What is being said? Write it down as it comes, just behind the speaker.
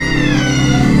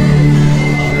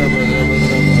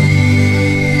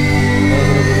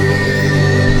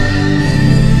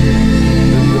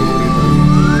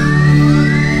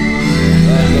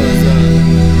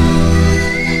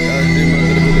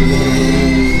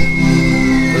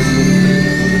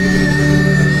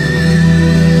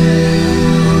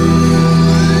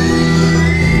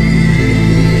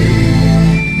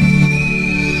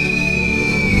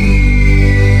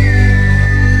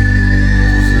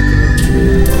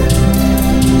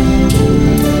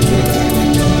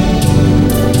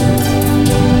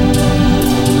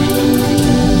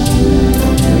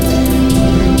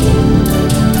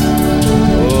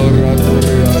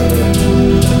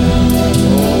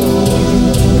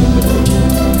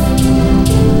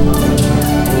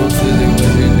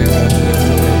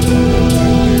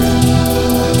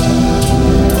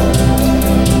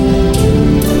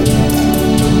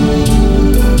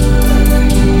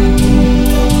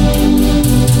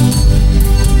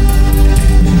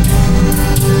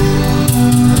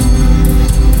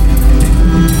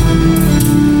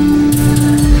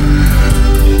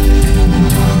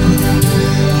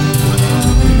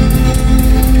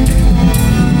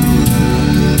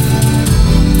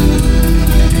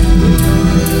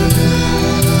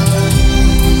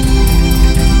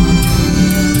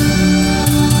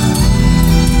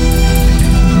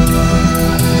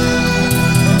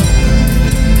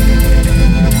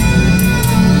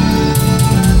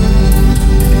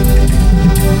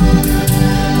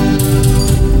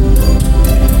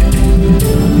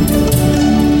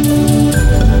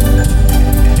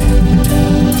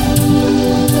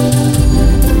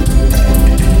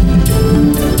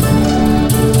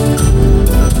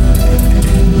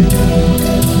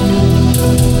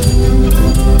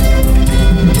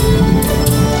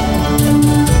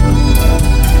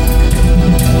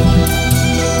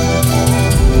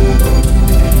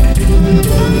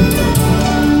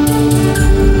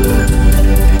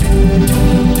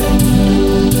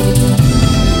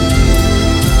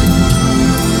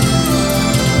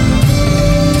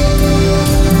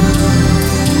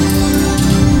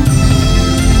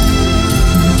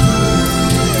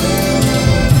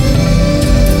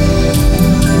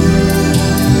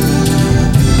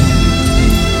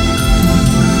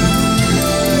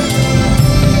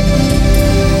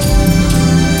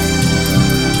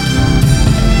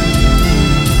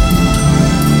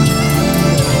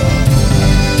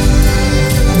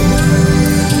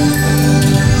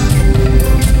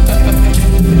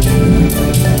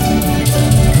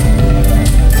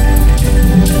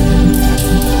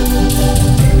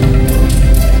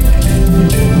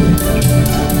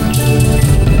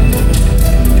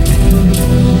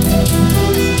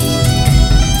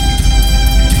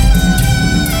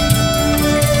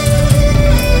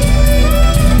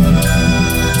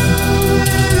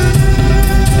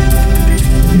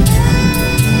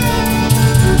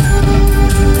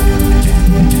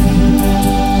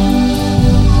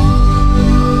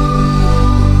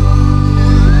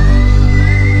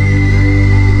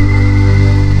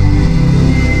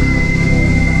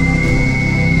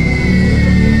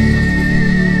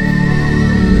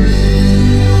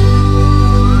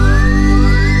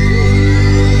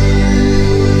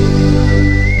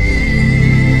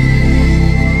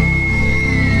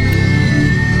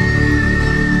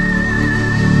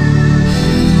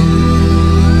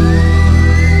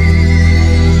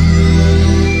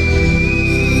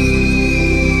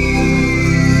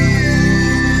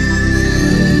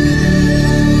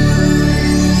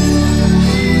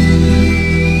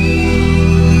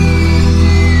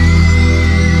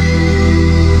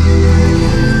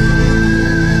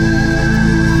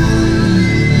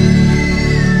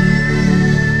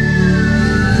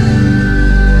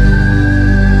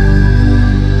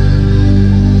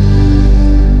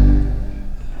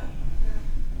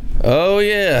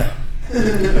yeah.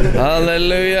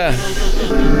 Hallelujah.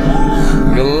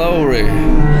 Glory.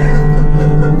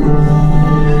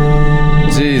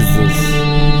 Jesus.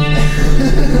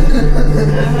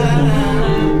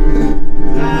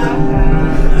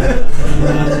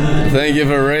 Thank you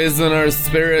for raising our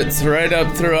spirits right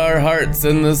up through our hearts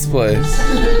in this place.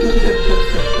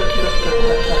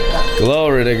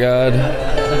 Glory to God.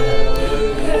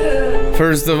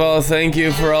 First of all, thank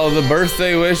you for all the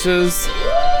birthday wishes.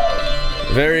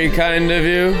 Very kind of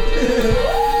you.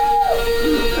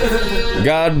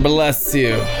 God bless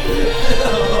you.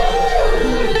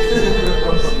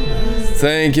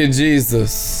 Thank you,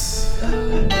 Jesus.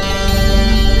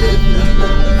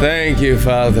 Thank you,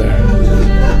 Father.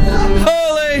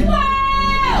 Holy!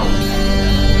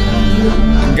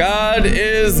 God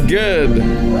is good.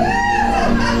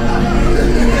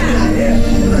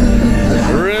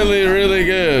 Really, really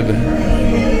good.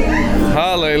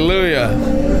 Hallelujah.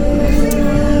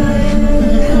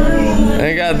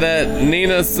 I got that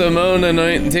Nina Simone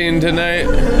anointing tonight.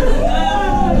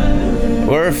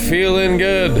 We're feeling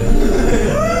good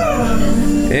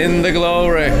in the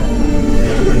glory.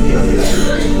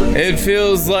 It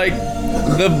feels like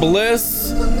the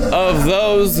bliss of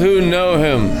those who know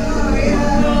Him.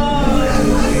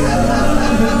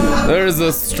 There's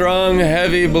a strong,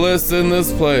 heavy bliss in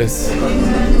this place.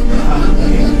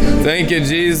 Thank you,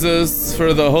 Jesus,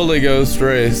 for the Holy Ghost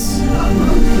race.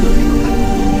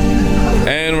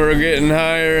 And we're getting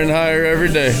higher and higher every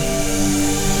day.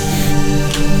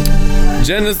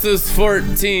 Genesis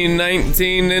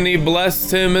 14:19, and he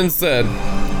blessed him and said,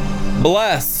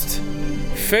 blessed,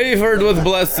 favored with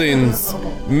blessings,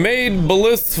 made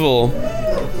blissful,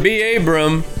 be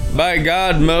Abram by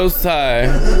God Most High,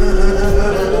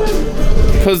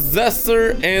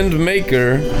 possessor and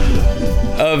maker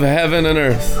of heaven and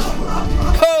earth.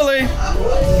 Holy!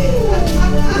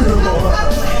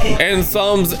 And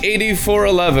Psalms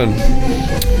 84:11.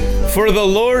 For the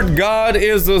Lord God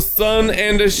is a sun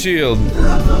and a shield.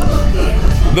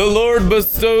 The Lord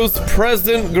bestows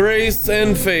present grace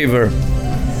and favor,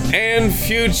 and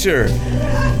future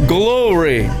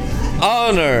glory,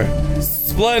 honor,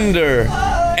 splendor,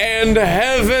 and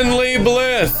heavenly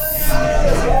bliss.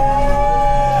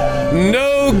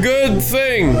 No good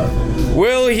thing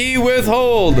will He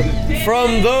withhold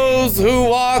from those who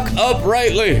walk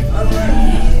uprightly.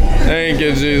 Thank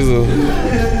you, Jesus.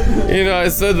 You know, I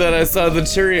said that I saw the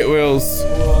chariot wheels.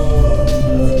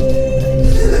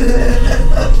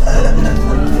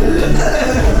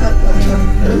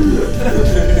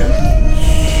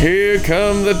 Here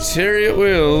come the chariot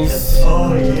wheels.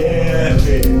 Oh, yeah.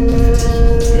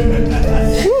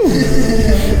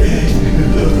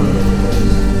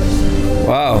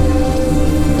 Wow.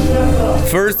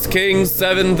 1 Kings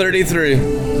 7:33.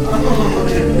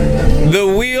 The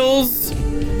wheels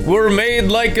were made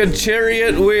like a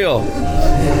chariot wheel.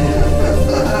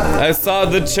 I saw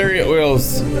the chariot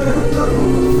wheels.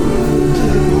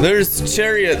 There's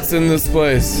chariots in this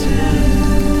place.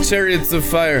 Chariots of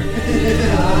fire.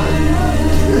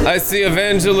 I see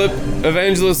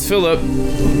Evangelist Philip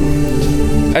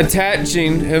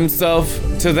attaching himself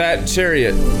to that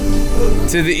chariot,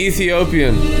 to the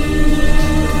Ethiopian.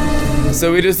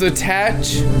 So we just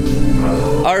attach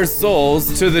our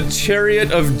souls to the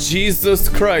chariot of Jesus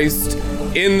Christ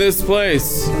in this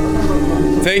place.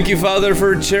 Thank you, Father,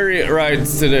 for chariot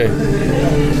rides today.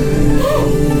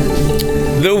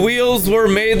 The wheels were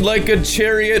made like a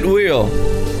chariot wheel.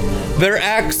 Their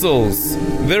axles,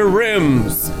 their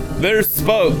rims, their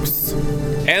spokes,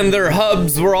 and their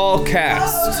hubs were all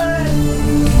cast.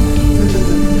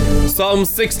 Psalm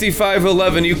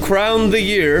 65:11. You crowned the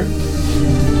year,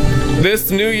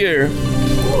 this new year,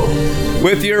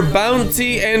 with your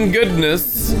bounty and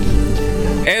goodness,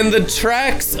 and the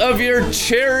tracks of your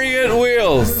chariot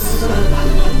wheels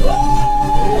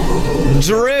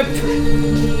drip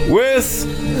with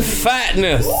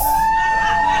fatness.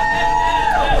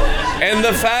 And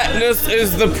the fatness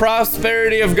is the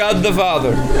prosperity of God the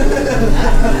Father.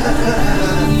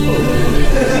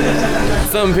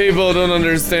 Some people don't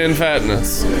understand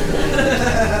fatness.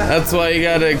 That's why you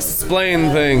gotta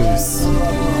explain things.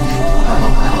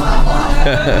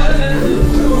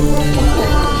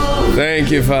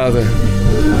 Thank you, Father.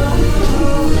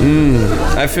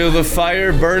 I feel the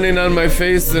fire burning on my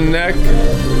face and neck.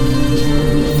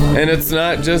 And it's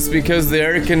not just because the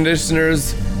air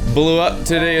conditioners blew up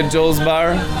today at Joel's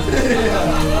Bar,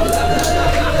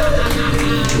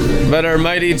 but our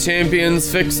mighty champions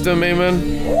fixed them,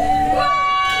 amen.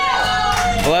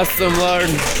 Bless them, Lord.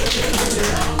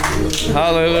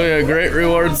 Hallelujah. Great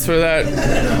rewards for that.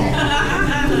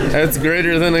 That's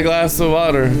greater than a glass of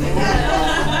water.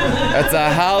 That's a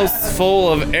house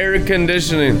full of air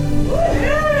conditioning.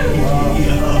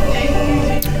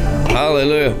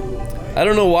 Hallelujah. I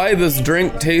don't know why this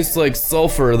drink tastes like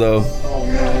sulfur, though.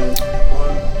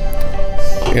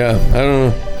 Yeah, I don't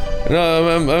know. No,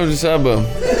 I'm just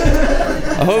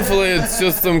hopefully it's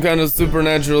just some kind of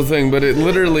supernatural thing, but it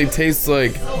literally tastes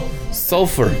like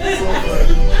sulfur.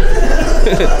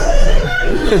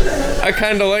 I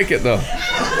kind of like it, though.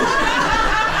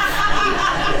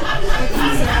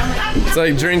 It's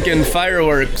like drinking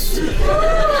fireworks.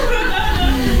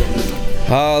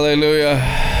 Hallelujah.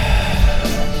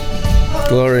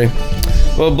 Glory.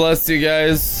 Well, bless you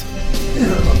guys.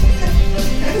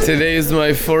 Today's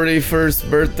my 41st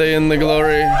birthday in the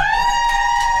glory.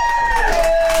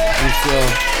 And so,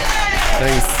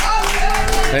 thanks.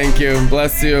 Thank you.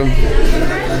 Bless you.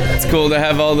 It's cool to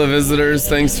have all the visitors.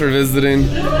 Thanks for visiting.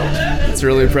 It's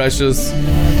really precious.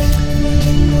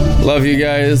 Love you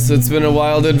guys. It's been a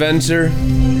wild adventure.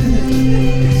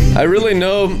 I really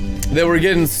know that we're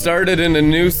getting started in a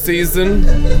new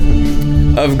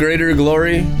season of greater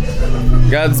glory.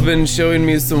 God's been showing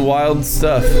me some wild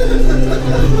stuff.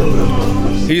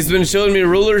 He's been showing me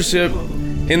rulership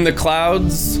in the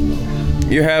clouds.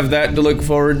 You have that to look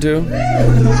forward to.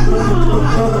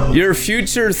 Your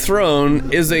future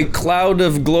throne is a cloud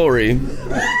of glory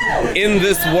in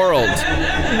this world.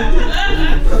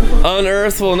 On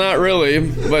earth, well, not really,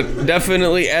 but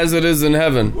definitely as it is in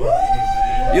heaven.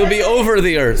 You'll be over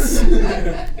the earth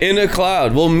in a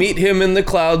cloud. We'll meet him in the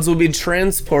clouds. We'll be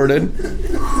transported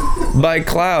by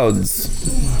clouds.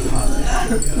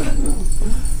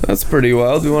 That's pretty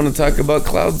wild. We want to talk about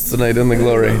clouds tonight in the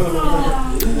glory.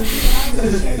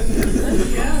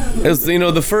 As you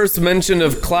know, the first mention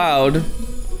of cloud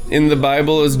in the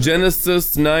Bible is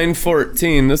Genesis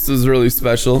 9:14. This is really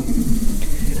special.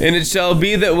 And it shall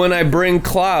be that when I bring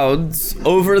clouds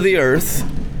over the earth,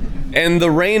 and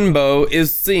the rainbow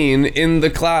is seen in the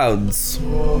clouds.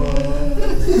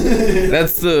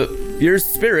 That's your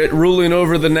spirit ruling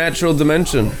over the natural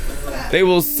dimension. They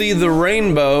will see the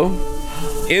rainbow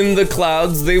in the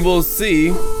clouds. They will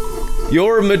see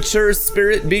your mature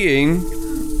spirit being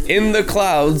in the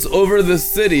clouds over the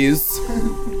cities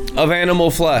of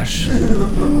animal flesh.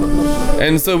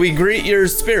 And so we greet your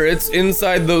spirits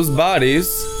inside those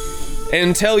bodies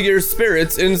and tell your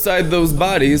spirits inside those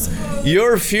bodies,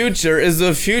 your future is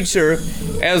a future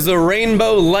as a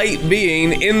rainbow light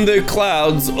being in the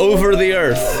clouds over the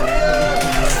earth.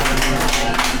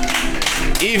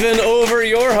 Even over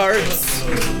your hearts,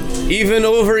 even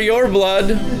over your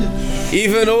blood,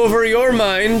 even over your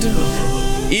mind,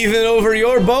 even over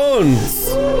your bones.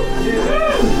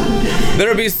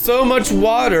 There'll be so much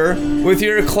water with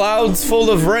your clouds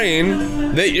full of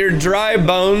rain that your dry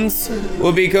bones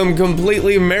will become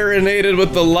completely marinated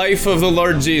with the life of the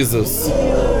Lord Jesus.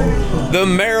 The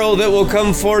marrow that will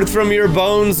come forth from your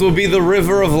bones will be the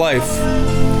river of life.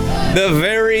 The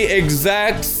very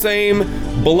exact same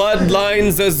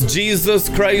bloodlines as Jesus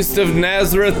Christ of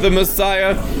Nazareth, the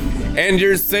Messiah, and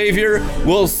your Savior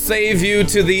will save you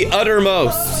to the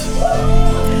uttermost.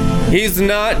 He's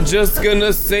not just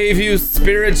gonna save you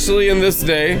spiritually in this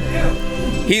day.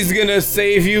 He's gonna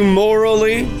save you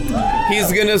morally.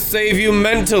 He's gonna save you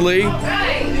mentally.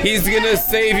 He's gonna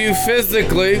save you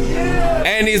physically.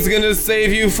 And he's gonna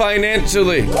save you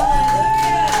financially.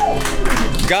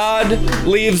 God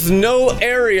leaves no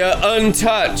area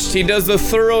untouched. He does a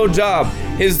thorough job.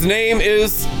 His name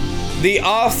is the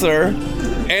author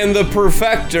and the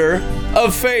perfecter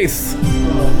of faith.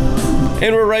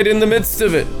 And we're right in the midst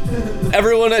of it.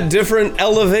 Everyone at different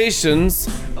elevations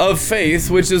of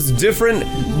faith, which is different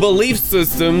belief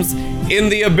systems in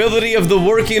the ability of the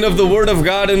working of the Word of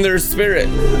God in their spirit.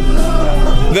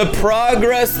 The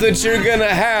progress that you're gonna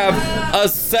have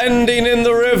ascending in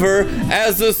the river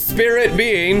as a spirit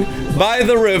being by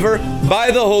the river, by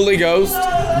the Holy Ghost,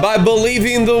 by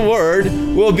believing the Word,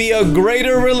 will be a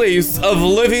greater release of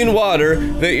living water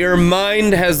that your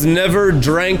mind has never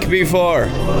drank before.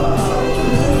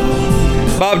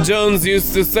 Bob Jones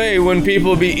used to say when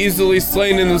people be easily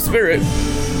slain in the spirit,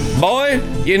 boy,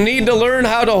 you need to learn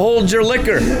how to hold your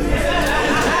liquor.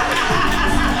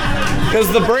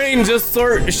 Because the brain just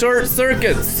short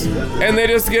circuits and they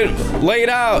just get laid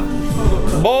out.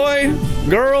 Boy,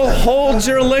 girl, hold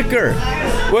your liquor.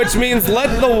 Which means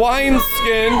let the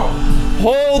wineskin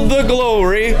hold the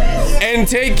glory and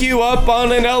take you up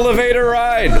on an elevator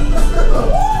ride.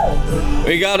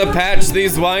 We gotta patch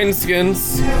these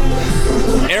wineskins.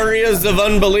 Areas of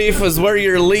unbelief is where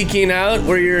you're leaking out,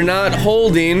 where you're not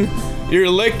holding your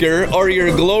liquor or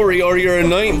your glory or your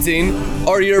anointing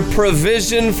or your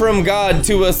provision from God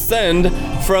to ascend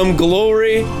from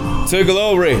glory to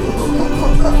glory,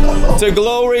 to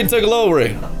glory to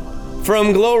glory,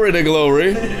 from glory to glory,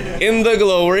 in the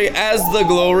glory, as the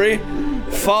glory,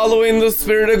 following the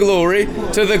Spirit of glory,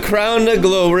 to the crown of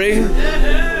glory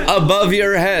above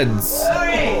your heads.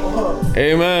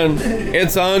 Amen.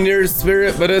 It's on your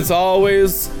spirit, but it's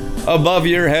always above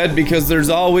your head because there's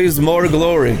always more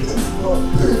glory.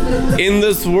 In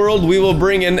this world, we will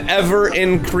bring an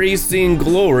ever-increasing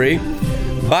glory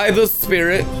by the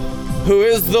Spirit, who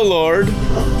is the Lord,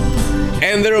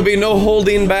 and there will be no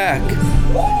holding back.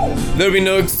 There will be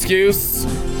no excuse.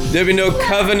 There will be no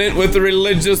covenant with the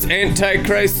religious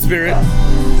Antichrist spirit.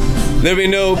 There will be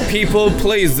no people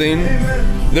pleasing.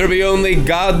 There will be only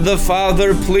God the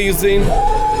Father pleasing,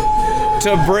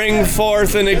 to bring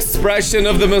forth an expression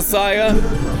of the Messiah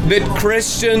that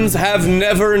Christians have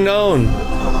never known.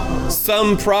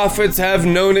 Some prophets have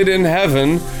known it in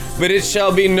heaven, but it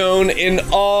shall be known in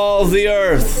all the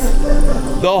earth.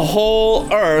 The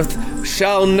whole earth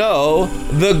shall know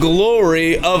the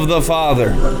glory of the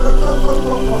Father.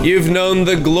 You've known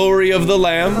the glory of the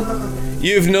Lamb.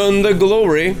 You've known the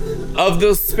glory of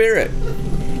the Spirit.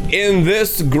 In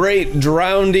this great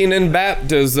drowning in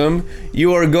baptism,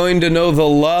 you are going to know the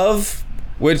love,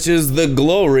 which is the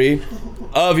glory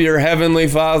of your Heavenly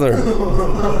Father.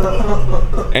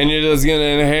 And you're just going to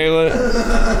inhale it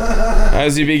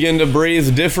as you begin to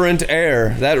breathe different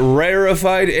air, that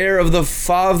rarefied air of the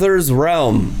Father's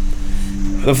realm.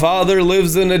 The Father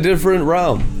lives in a different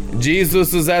realm.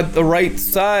 Jesus is at the right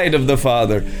side of the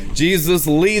Father. Jesus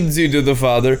leads you to the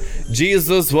Father.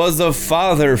 Jesus was a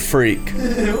father freak.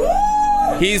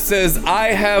 He says, I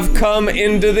have come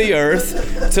into the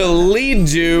earth to lead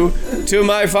you to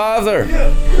my Father.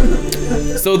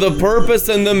 So the purpose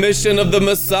and the mission of the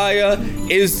Messiah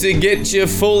is to get you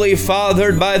fully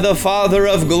fathered by the Father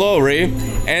of glory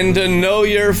and to know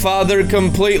your Father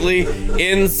completely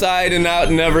inside and out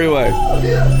in every way.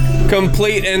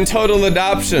 Complete and total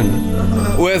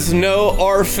adoption with no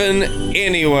orphan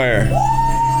anywhere.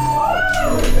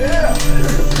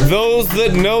 Those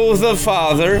that know the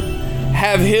Father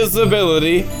have His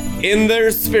ability in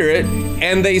their spirit,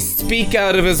 and they speak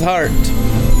out of His heart.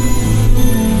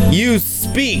 You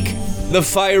speak the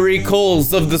fiery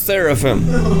coals of the seraphim.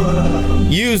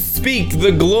 You speak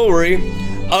the glory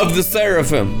of the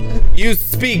seraphim. You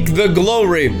speak the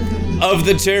glory of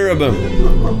the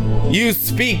cherubim. You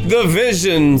speak the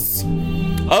visions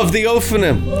of the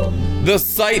Ophanim, the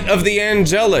sight of the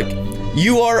angelic.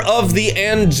 You are of the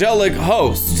angelic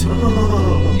host.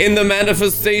 In the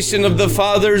manifestation of the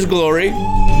Father's glory,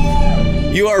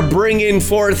 you are bringing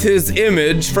forth His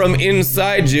image from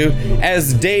inside you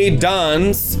as day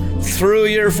dawns through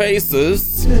your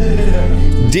faces,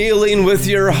 dealing with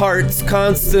your hearts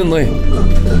constantly.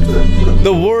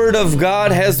 The Word of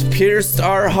God has pierced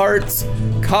our hearts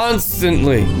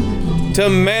constantly to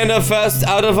manifest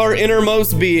out of our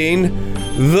innermost being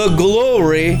the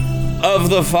glory of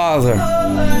the Father.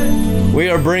 We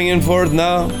are bringing forth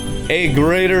now a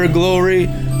greater glory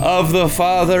of the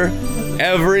Father.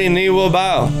 Every knee will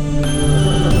bow.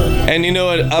 And you know,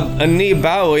 a knee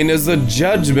bowing is a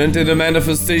judgment and a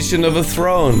manifestation of a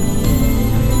throne.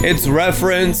 It's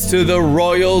reference to the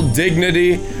royal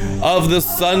dignity of the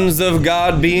sons of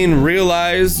God being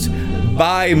realized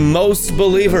by most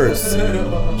believers.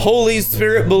 Holy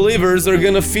Spirit believers are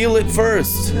going to feel it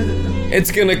first.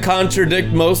 It's going to contradict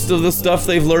most of the stuff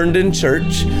they've learned in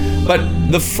church,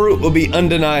 but the fruit will be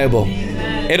undeniable.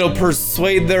 It'll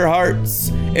persuade their hearts.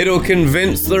 It'll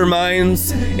convince their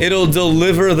minds. It'll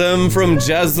deliver them from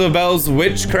Jezebel's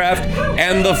witchcraft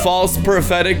and the false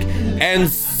prophetic and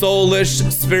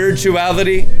soulish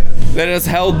spirituality that has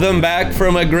held them back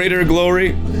from a greater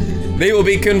glory. They will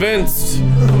be convinced.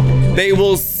 They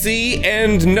will see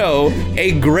and know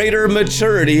a greater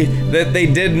maturity that they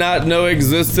did not know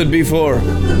existed before.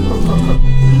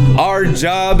 Our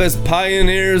job as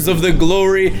pioneers of the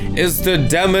glory is to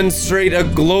demonstrate a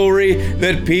glory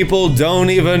that people don't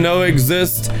even know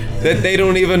exists, that they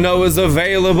don't even know is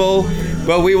available,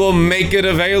 but we will make it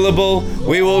available.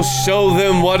 We will show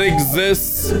them what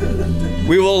exists.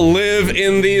 We will live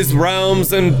in these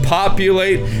realms and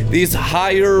populate these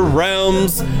higher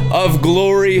realms of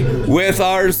glory with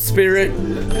our spirit.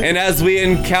 And as we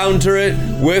encounter it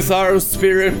with our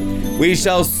spirit, we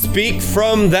shall speak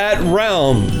from that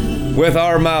realm with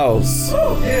our mouths.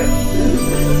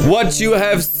 What you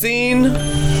have seen,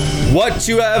 what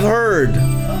you have heard,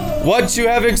 what you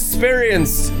have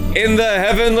experienced in the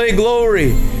heavenly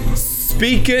glory, speak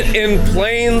Speak it in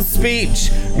plain speech.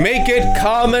 Make it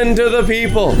common to the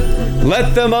people.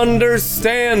 Let them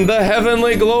understand the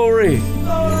heavenly glory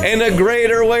in a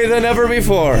greater way than ever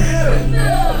before.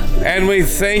 And we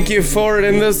thank you for it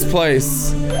in this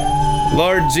place.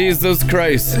 Lord Jesus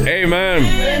Christ.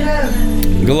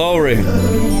 Amen. Glory.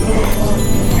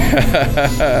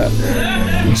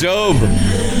 Job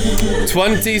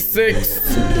 26.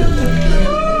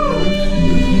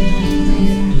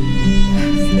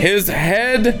 His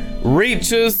head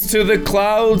reaches to the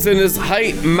clouds and his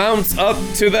height mounts up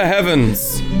to the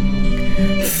heavens.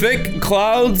 Thick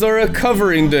clouds are a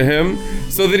covering to him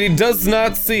so that he does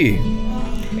not see.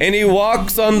 And he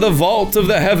walks on the vault of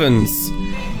the heavens.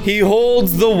 He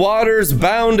holds the waters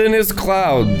bound in his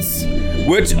clouds,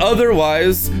 which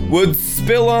otherwise would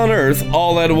spill on earth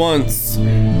all at once.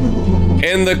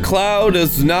 And the cloud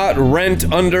is not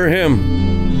rent under him.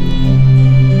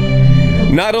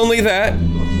 Not only that,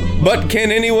 but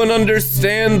can anyone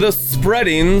understand the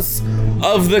spreadings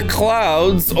of the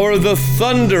clouds or the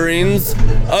thunderings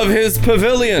of his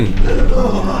pavilion?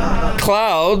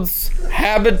 Clouds,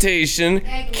 habitation,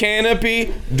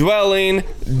 canopy, dwelling,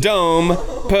 dome,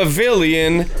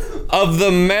 pavilion of the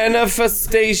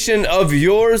manifestation of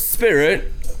your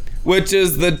spirit, which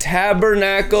is the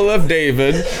tabernacle of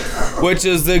David, which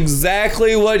is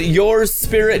exactly what your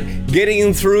spirit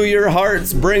getting through your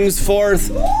hearts brings forth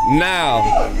now.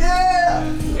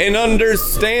 An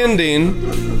understanding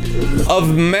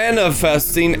of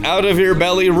manifesting out of your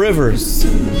belly rivers.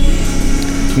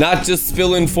 Not just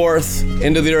spilling forth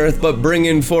into the earth, but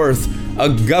bringing forth a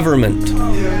government.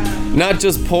 Not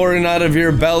just pouring out of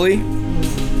your belly,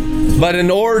 but an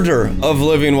order of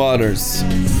living waters.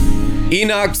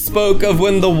 Enoch spoke of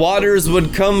when the waters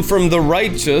would come from the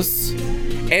righteous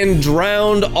and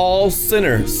drowned all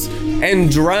sinners,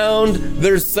 and drowned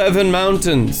their 7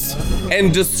 mountains,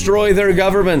 and destroy their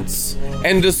governments,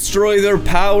 and destroy their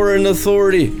power and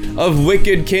authority of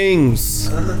wicked kings,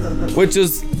 which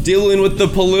is dealing with the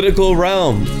political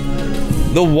realm.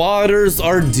 The waters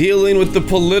are dealing with the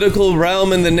political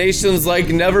realm in the nations like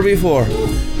never before.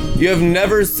 You have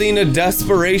never seen a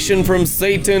desperation from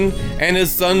Satan and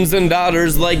his sons and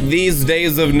daughters like these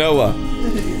days of Noah.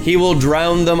 He will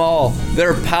drown them all.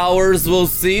 Their powers will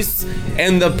cease,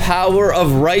 and the power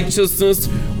of righteousness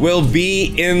will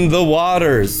be in the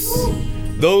waters.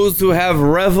 Those who have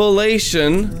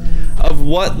revelation of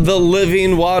what the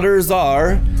living waters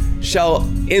are shall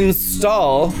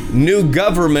install new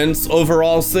governments over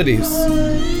all cities.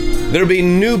 There'll be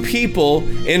new people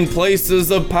in places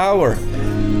of power.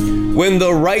 When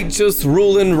the righteous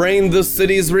rule and reign, the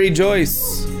cities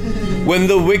rejoice. When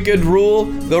the wicked rule,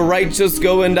 the righteous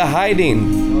go into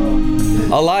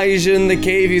hiding. Elijah in the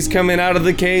cave, he's coming out of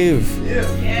the cave.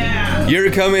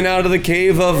 You're coming out of the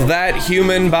cave of that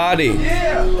human body.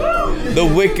 The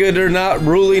wicked are not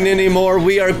ruling anymore.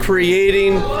 We are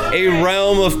creating a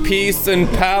realm of peace and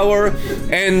power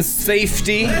and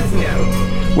safety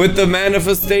with the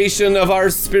manifestation of our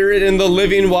spirit in the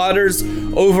living waters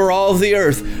over all the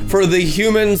earth, for the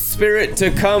human spirit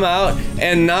to come out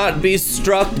and not be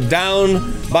struck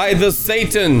down by the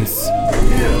Satans.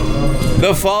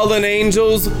 The fallen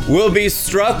angels will be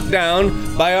struck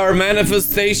down by our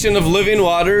manifestation of living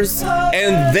waters,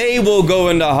 and they will go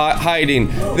into hiding.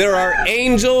 There are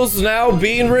angels now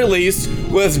being released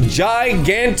with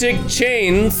gigantic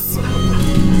chains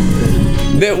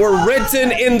that were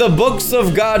written in the books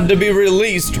of God to be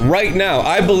released right now.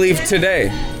 I believe today.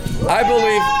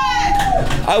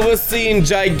 I was seeing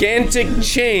gigantic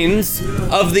chains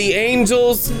of the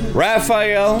angels,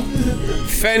 Raphael,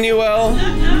 Phanuel,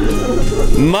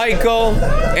 Michael,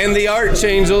 and the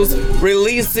archangels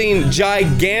releasing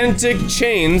gigantic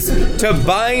chains to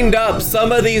bind up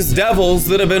some of these devils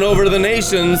that have been over the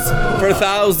nations for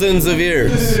thousands of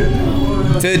years.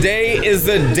 Today is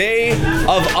the day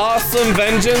of awesome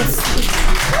vengeance.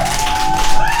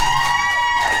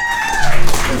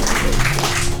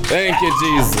 Thank you,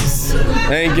 Jesus.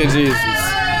 Thank you, Jesus.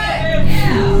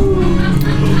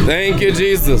 Thank you,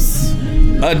 Jesus.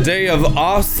 A day of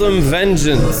awesome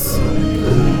vengeance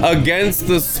against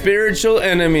the spiritual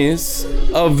enemies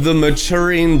of the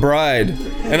maturing bride.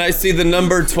 And I see the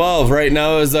number 12 right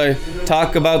now as I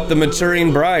talk about the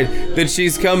maturing bride, that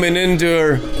she's coming into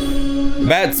her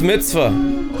bat's mitzvah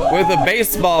with a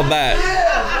baseball bat.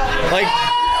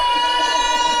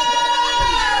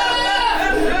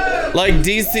 Like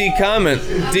DC Comics.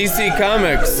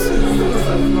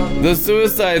 The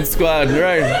Suicide Squad,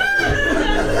 right?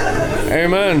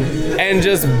 Amen. And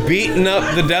just beating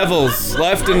up the devils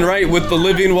left and right with the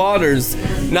living waters.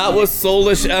 Not with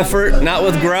soulish effort, not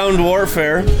with ground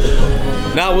warfare,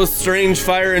 not with strange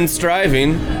fire and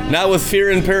striving, not with fear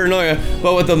and paranoia,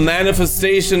 but with the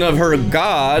manifestation of her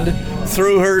God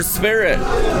through her Spirit.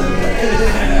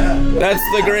 That's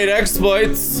the great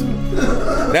exploits.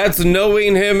 That's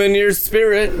knowing Him in your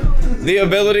spirit. The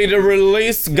ability to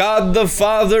release God the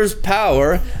Father's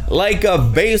power like a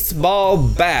baseball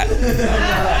bat.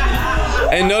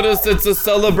 And notice it's a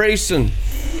celebration.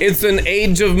 It's an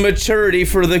age of maturity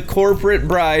for the corporate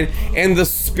bride and the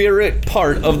spirit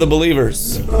part of the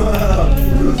believers.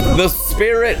 The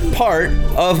spirit part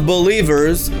of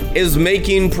believers is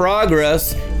making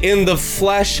progress in the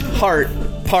flesh heart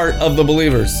part of the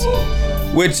believers,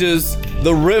 which is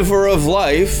the river of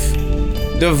life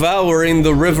devouring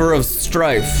the river of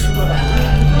strife.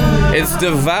 It's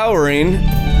devouring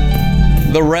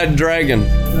the red dragon.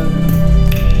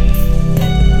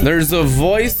 There's a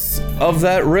voice of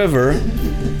that river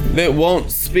that won't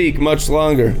speak much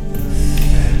longer.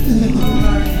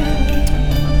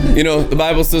 You know, the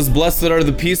Bible says, "Blessed are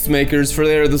the peacemakers, for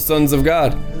they are the sons of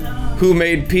God." Who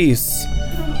made peace?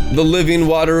 The living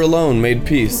water alone made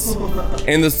peace.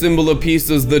 And the symbol of peace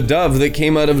is the dove that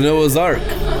came out of Noah's ark.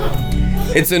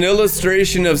 It's an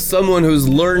illustration of someone who's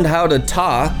learned how to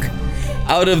talk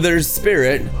out of their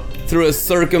spirit through a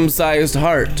circumcised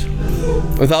heart,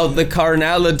 without the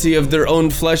carnality of their own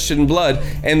flesh and blood,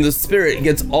 and the Spirit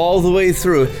gets all the way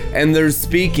through, and they're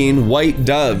speaking white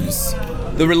doves.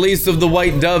 The release of the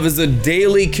white dove is a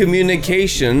daily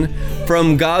communication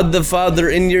from God the Father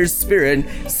in your spirit,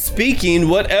 speaking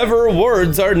whatever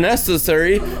words are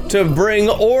necessary to bring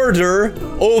order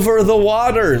over the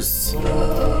waters.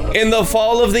 In the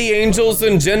fall of the angels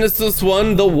in Genesis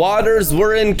 1, the waters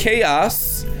were in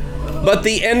chaos. But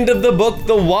the end of the book,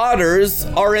 the waters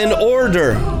are in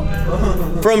order.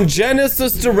 From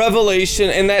Genesis to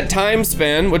Revelation, in that time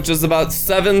span, which is about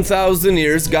 7,000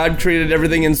 years, God created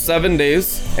everything in 7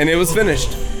 days, and it was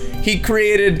finished. He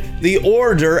created the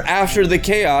order after the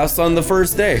chaos on the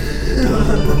first day.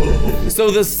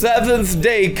 So the seventh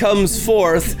day comes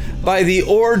forth by the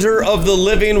order of the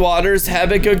living waters,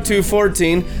 Habakkuk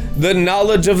 2:14, the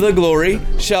knowledge of the glory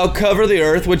shall cover the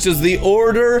earth, which is the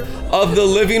order of the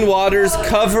living waters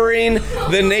covering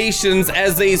the nations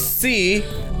as a sea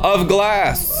of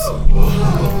glass.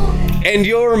 And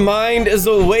your mind is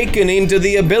awakening to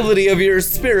the ability of your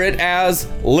spirit as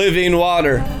living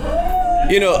water.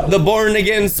 You know, the born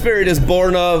again spirit is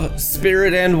born of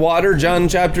spirit and water, John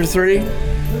chapter 3.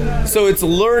 So it's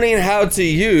learning how to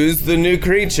use the new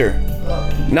creature.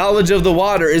 Knowledge of the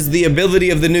water is the ability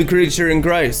of the new creature in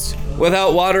Christ.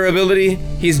 Without water ability,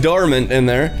 he's dormant in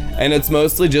there, and it's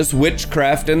mostly just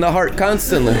witchcraft in the heart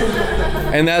constantly.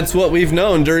 And that's what we've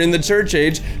known during the church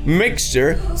age.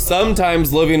 Mixture,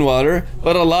 sometimes living water,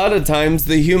 but a lot of times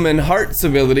the human heart's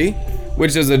ability,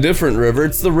 which is a different river.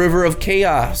 It's the river of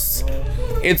chaos.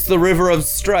 It's the river of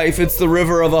strife. It's the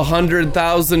river of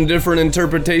 100,000 different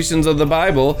interpretations of the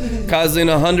Bible, causing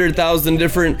 100,000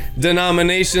 different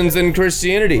denominations in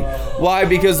Christianity. Why?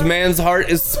 Because man's heart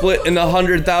is split in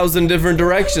 100,000 different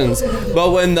directions.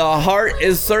 But when the heart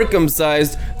is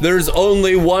circumcised, there's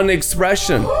only one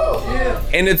expression.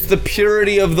 And it's the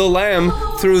purity of the Lamb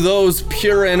through those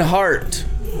pure in heart.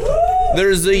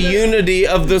 There's a unity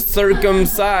of the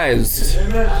circumcised,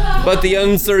 but the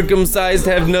uncircumcised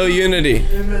have no unity,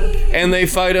 and they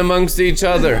fight amongst each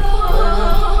other.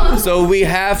 So we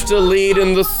have to lead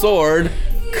in the sword,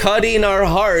 cutting our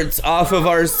hearts off of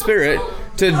our spirit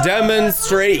to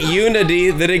demonstrate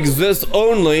unity that exists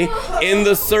only in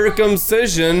the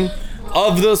circumcision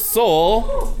of the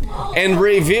soul and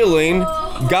revealing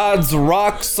God's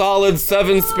rock-solid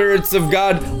seven spirits of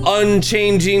God,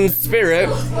 unchanging spirit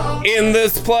in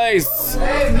this place.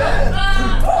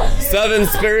 Seven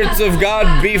spirits of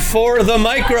God before the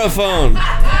microphone.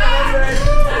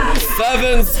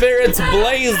 Seven spirits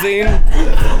blazing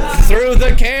through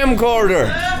the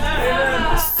camcorder.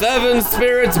 Seven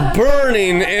spirits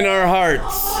burning in our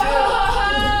hearts.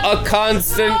 A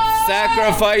constant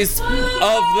sacrifice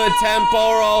of the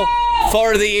temporal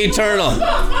for the eternal.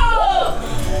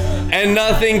 And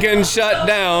nothing can shut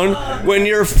down when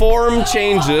your form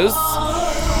changes,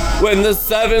 when the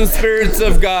seven spirits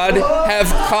of God have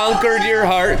conquered your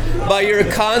heart by your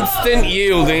constant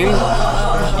yielding.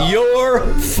 Your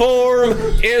form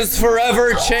is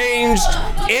forever changed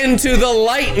into the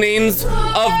lightnings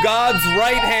of God's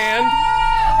right hand.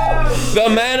 The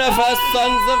manifest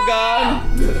sons of God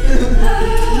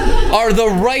are the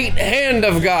right hand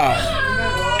of God.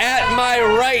 At my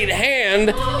right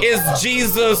hand is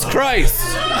Jesus Christ.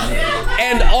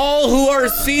 and all who are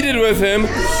seated with him,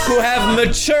 who have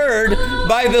matured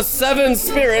by the 7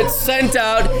 spirits sent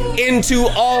out into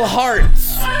all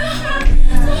hearts.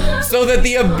 So that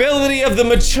the ability of the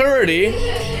maturity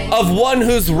of one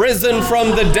who's risen from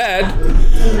the dead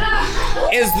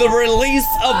is the release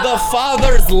of the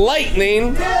Father's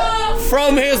lightning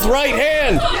from his right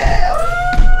hand.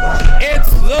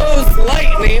 It's those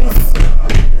lightnings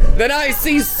that I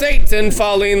see Satan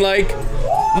falling like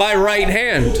my right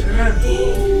hand.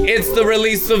 It's the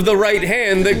release of the right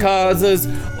hand that causes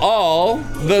all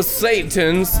the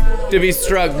Satans to be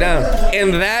struck down.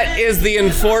 And that is the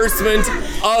enforcement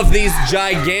of these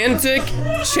gigantic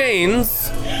chains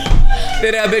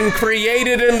that have been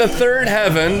created in the third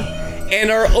heaven and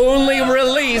are only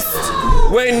released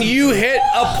when you hit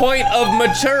a point of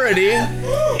maturity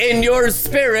in your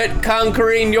spirit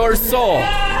conquering your soul.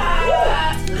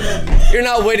 You're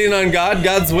not waiting on God,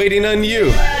 God's waiting on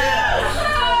you.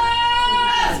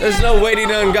 There's no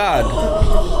waiting on God.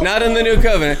 Not in the new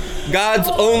covenant. God's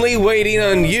only waiting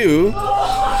on you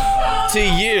to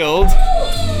yield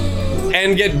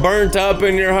and get burnt up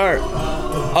in your heart.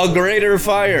 A greater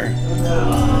fire.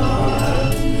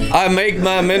 I make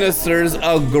my ministers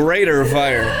a greater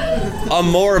fire. A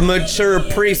more mature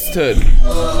priesthood.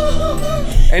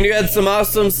 And you had some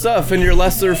awesome stuff in your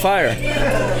lesser fire.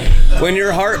 When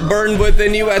your heart burned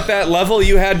within you at that level,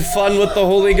 you had fun with the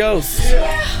Holy Ghost.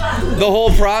 The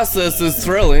whole process is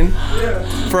thrilling.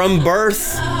 From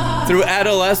birth through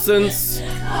adolescence,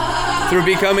 through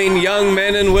becoming young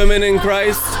men and women in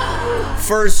Christ.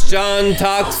 1 John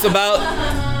talks about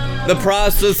the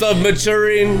process of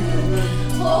maturing.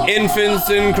 Infants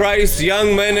in Christ,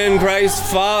 young men in Christ,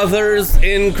 fathers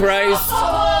in Christ,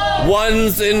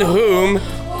 ones in whom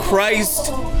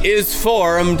Christ is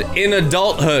formed in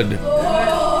adulthood.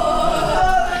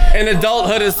 And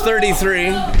adulthood is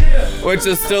 33, which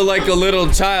is still like a little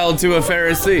child to a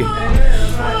Pharisee.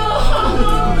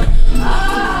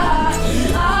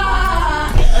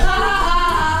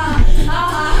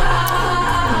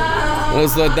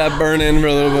 Let's let that burn in for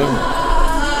a little bit.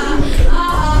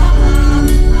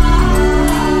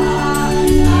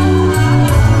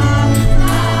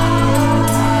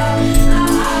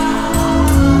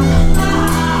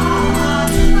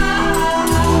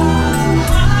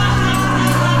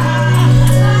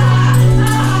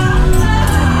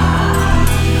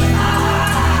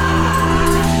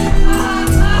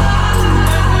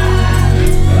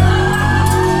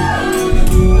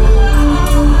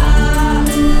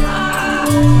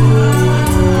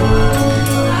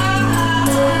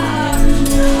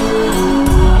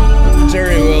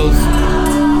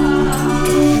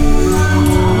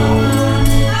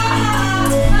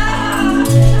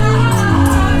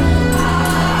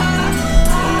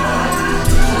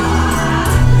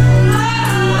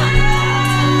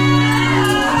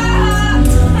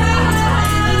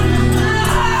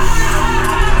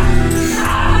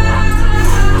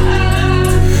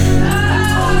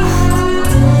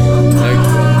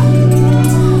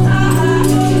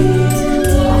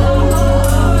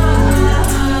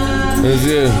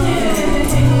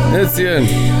 It's in.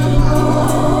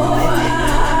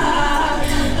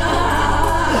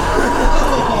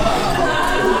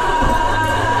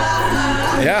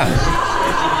 Yeah.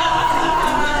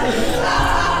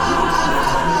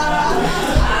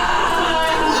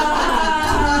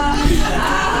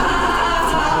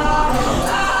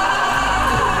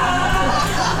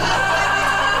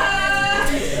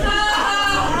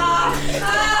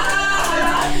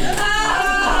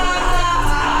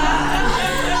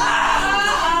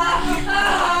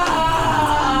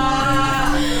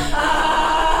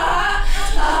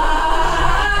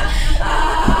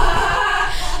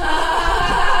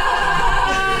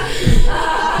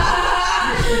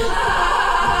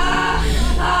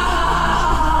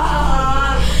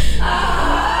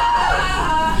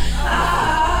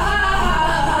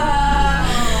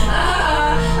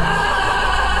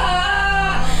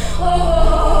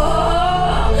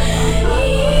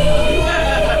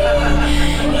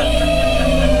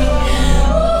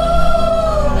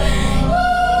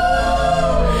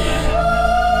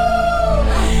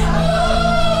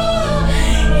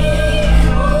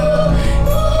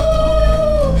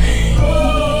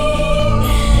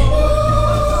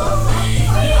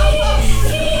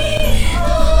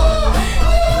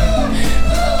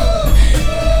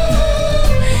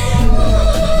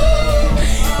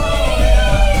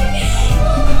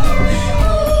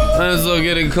 Might as well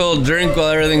get a cold drink while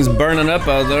everything's burning up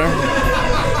out there.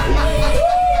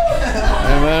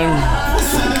 Amen.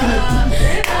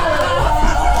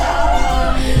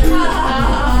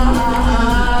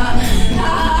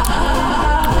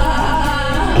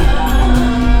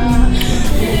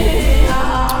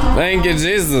 you,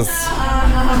 Jesus.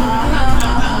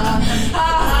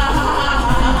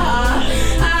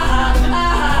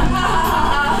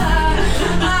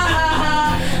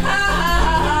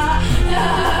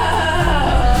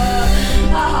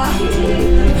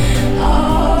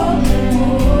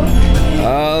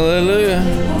 Hallelujah.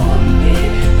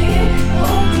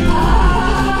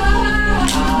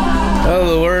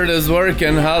 Oh, the word is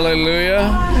working.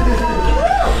 Hallelujah.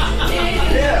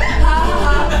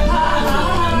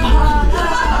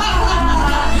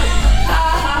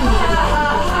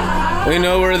 We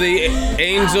know where the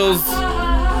angels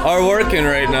are working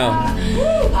right now.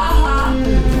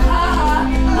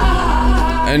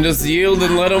 And just yield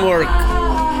and let them work.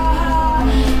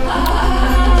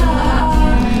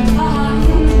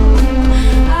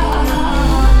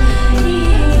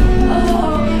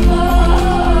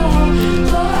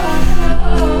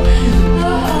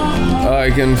 I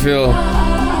can feel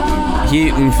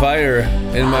heat and fire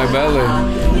in my belly.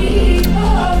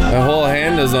 My whole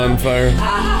hand is on fire.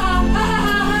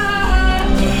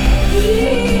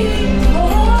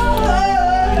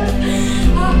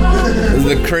 This is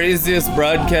the craziest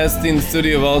broadcasting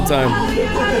studio of all time.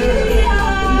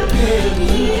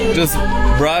 Just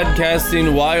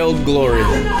broadcasting wild glory.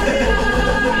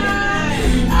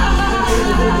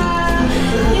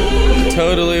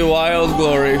 Totally wild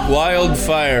glory, wild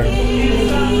fire.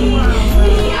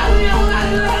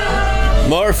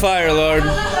 More fire, Lord.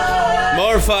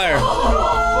 More fire.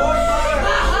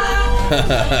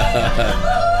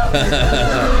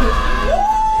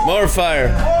 More fire.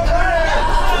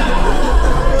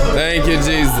 Thank you,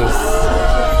 Jesus.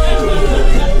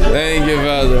 Thank you,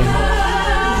 Father.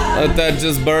 Let that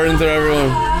just burn through everyone.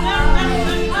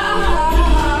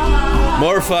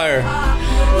 More fire.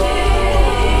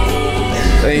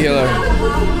 Thank you, Lord.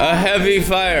 A heavy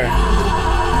fire.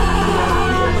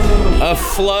 A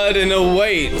flood and a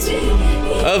weight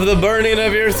of the burning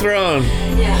of your throne.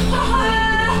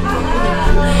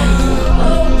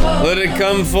 Let it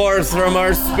come forth from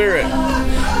our spirit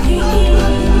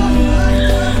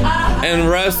and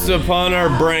rest upon our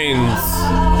brains.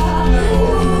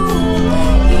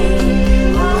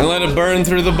 And let it burn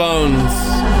through the bones.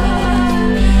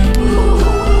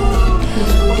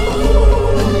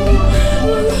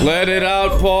 Let it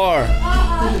outpour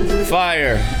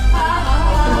fire.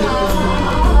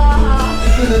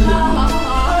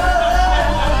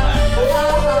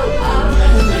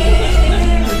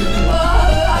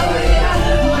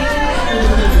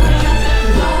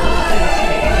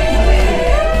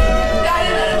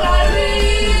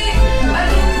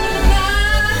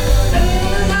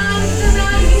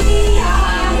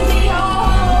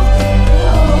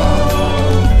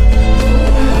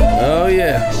 Oh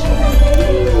yeah.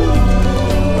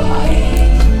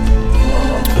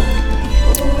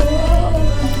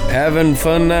 Having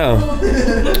fun now.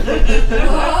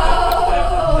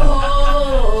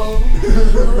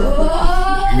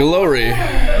 Glory.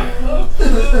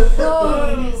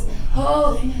 Holiness,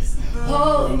 holiness,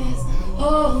 holiness,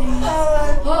 holiness,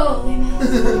 holiness,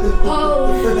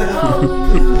 holiness,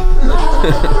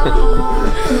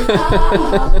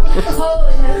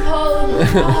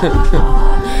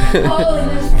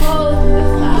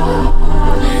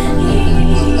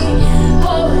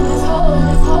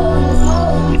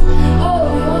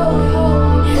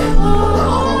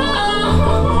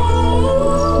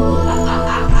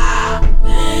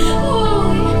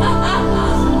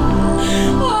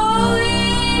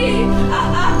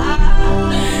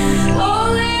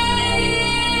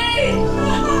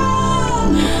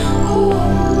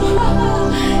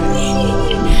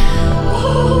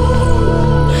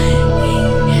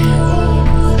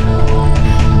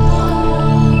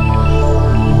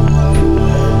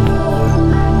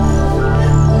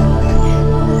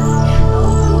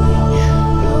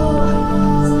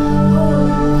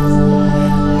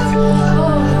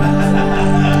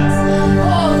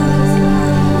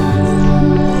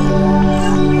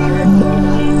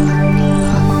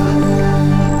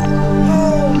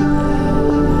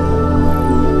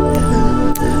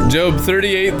 Job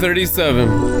 38:37.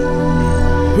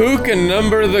 Who can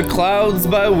number the clouds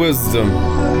by wisdom?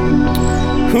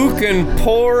 Who can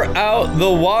pour out the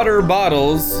water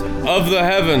bottles of the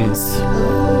heavens?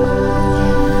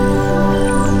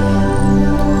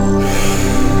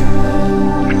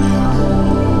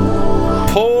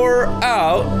 Pour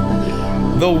out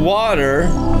the water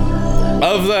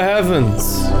of the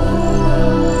heavens.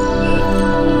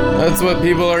 That's what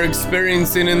people are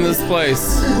experiencing in this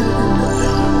place.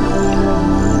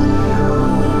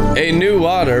 A new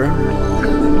water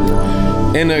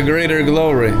in a greater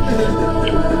glory.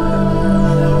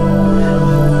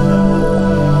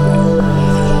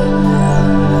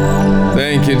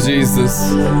 Thank you, Jesus.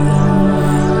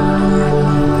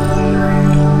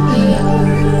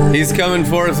 He's coming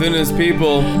forth in his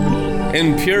people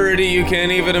in purity you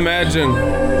can't even imagine.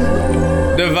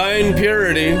 Divine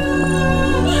purity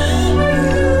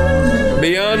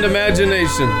beyond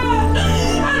imagination.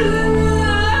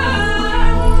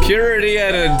 Purity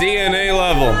at a DNA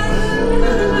level.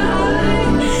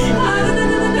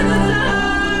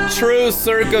 True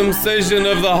circumcision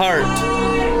of the heart.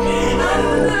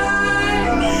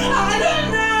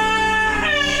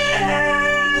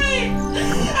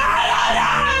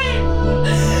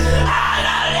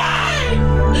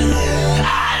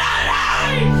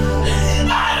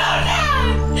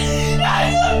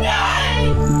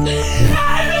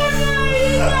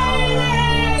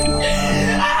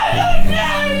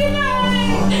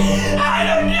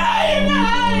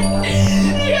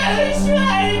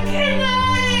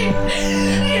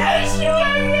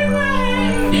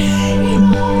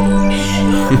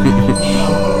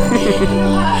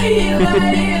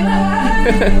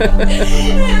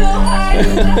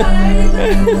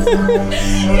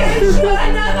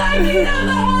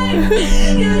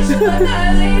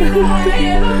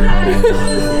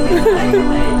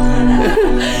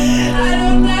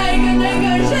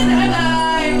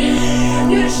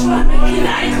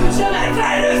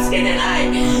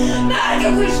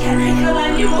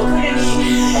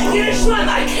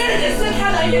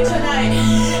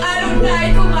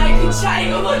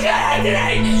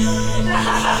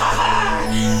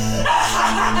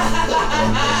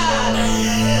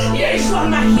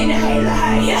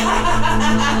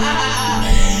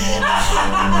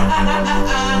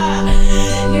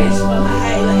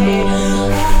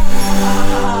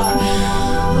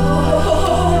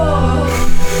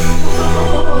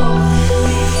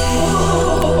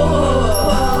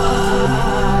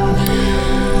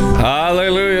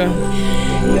 Hallelujah.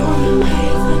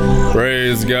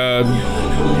 Praise God.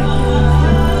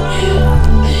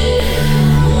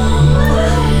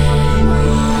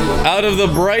 Out of the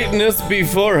brightness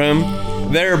before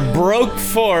him, there broke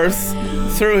forth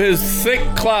through his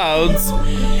thick clouds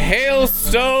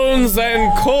hailstones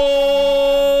and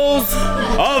coals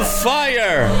of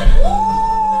fire.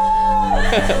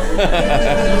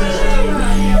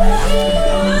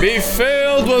 Be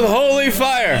filled with holy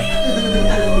fire.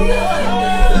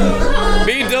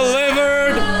 Be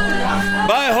delivered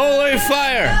by holy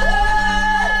fire.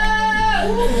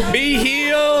 Be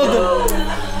healed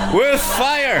with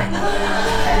fire.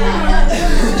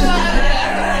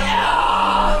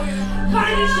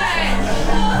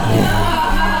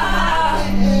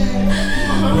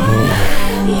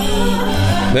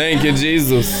 Thank you,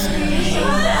 Jesus.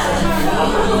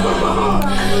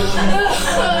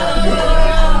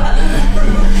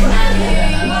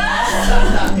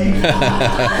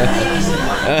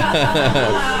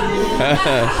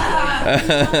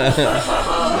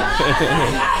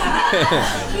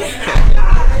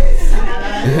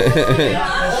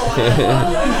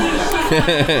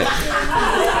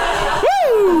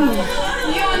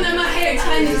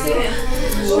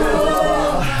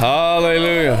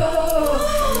 Hallelujah.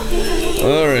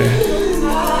 Glory.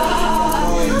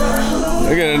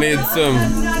 We're gonna need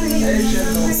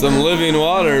some living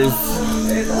waters.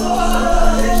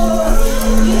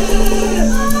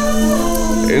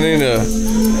 You need to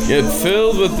get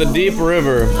filled with the deep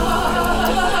river.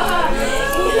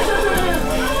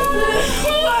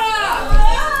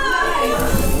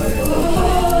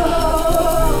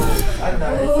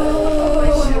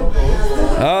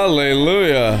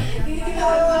 Hallelujah.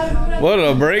 What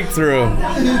a breakthrough.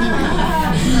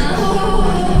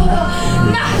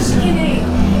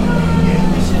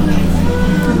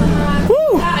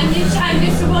 Woo.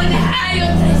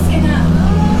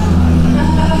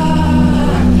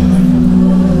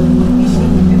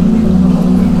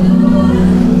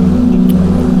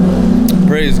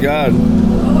 Praise God.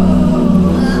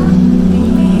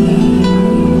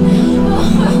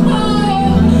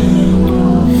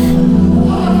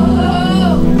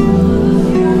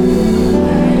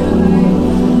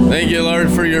 Thank you, Lord,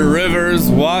 for your rivers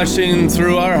washing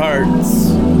through our hearts,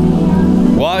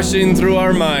 washing through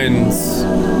our minds,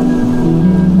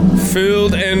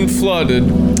 filled and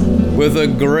flooded with a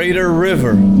greater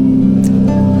river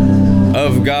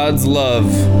of God's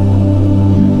love.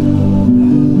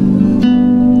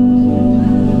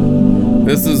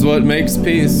 This is what makes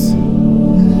peace.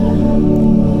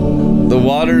 The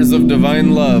waters of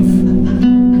divine love.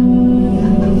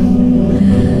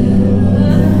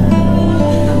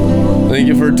 Thank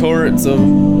you for torrents of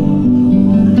them.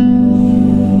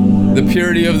 The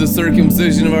purity of the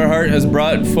circumcision of our heart has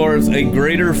brought forth a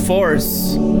greater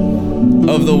force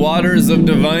of the waters of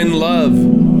divine love.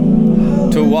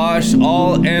 to wash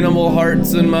all animal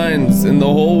hearts and minds in the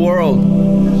whole world.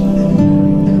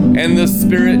 And the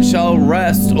Spirit shall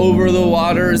rest over the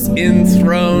waters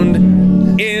enthroned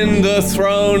in the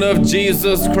throne of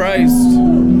Jesus Christ.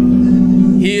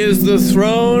 He is the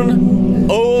throne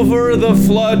over the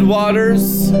flood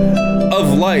waters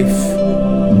of life.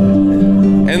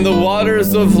 And the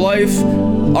waters of life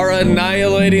are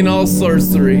annihilating all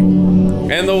sorcery.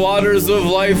 And the waters of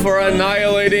life are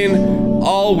annihilating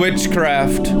all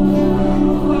witchcraft.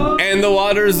 And the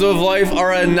waters of life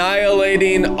are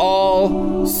annihilating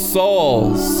all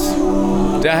souls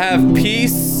to have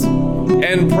peace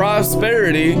and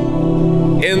prosperity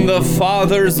in the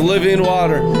Father's living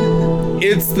water.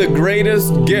 It's the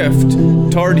greatest gift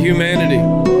toward humanity.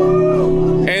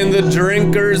 And the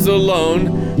drinkers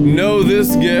alone know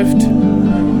this gift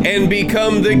and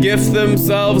become the gift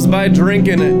themselves by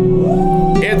drinking it.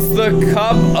 It's the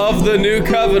cup of the new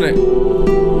covenant.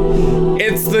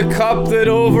 It's the cup that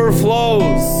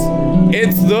overflows.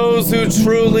 It's those who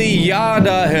truly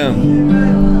yada him,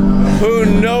 who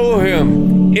know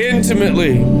him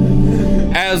intimately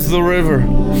as the river.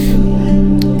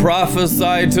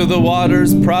 Prophesy to the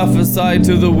waters, prophesy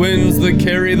to the winds that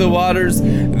carry the waters,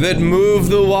 that move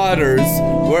the waters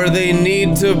where they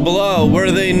need to blow,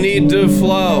 where they need to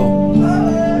flow,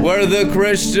 where the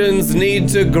Christians need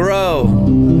to grow,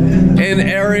 in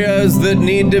areas that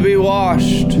need to be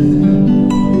washed.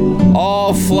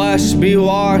 All flesh be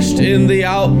washed in the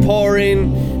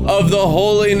outpouring of the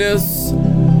holiness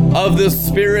of the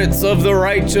spirits of the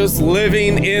righteous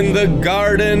living in the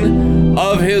garden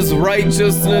of his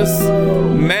righteousness,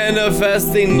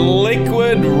 manifesting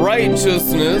liquid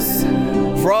righteousness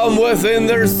from within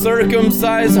their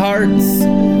circumcised hearts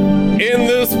in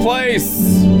this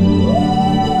place.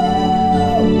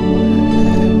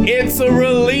 It's a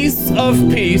release of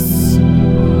peace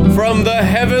from the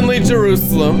heavenly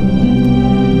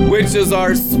Jerusalem, which is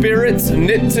our spirits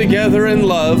knit together in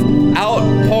love,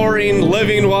 outpouring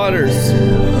living waters.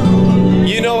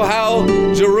 You know how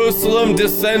Jerusalem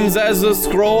descends as a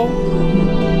scroll?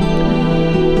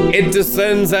 It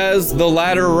descends as the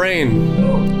latter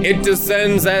rain. It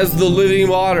descends as the living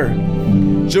water.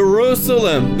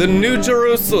 Jerusalem, the New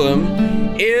Jerusalem,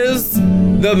 is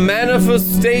the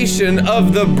manifestation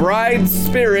of the bride's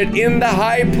spirit in the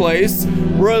high place,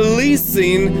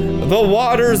 releasing the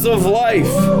waters of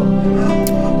life.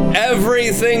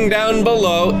 Everything down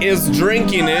below is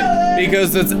drinking it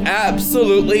because it's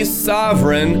absolutely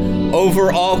sovereign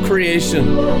over all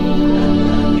creation.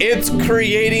 It's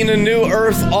creating a new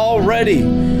earth already.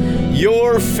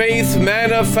 Your faith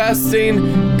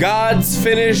manifesting God's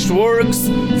finished works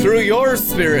through your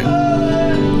spirit,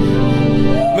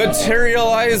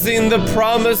 materializing the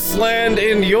promised land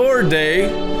in your day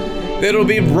that'll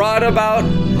be brought about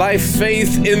by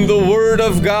faith in the Word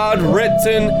of God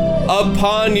written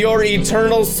upon your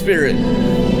eternal spirit.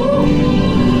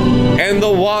 And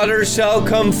the water shall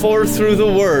come forth through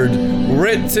the Word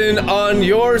written on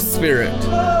your spirit,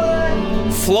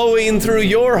 flowing through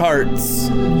your hearts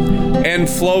and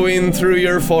flowing through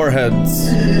your foreheads.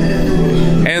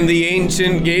 And the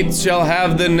ancient gates shall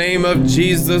have the name of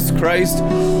Jesus Christ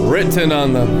written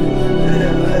on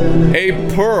them. A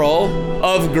pearl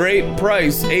of great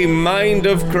price, a mind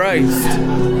of Christ,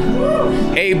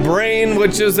 a brain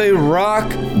which is a rock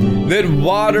that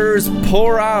waters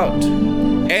pour out,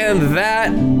 and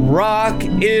that rock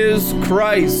is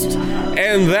Christ,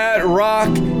 and that rock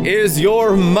is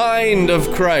your mind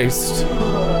of Christ.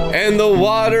 And the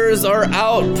waters are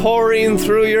outpouring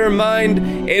through your mind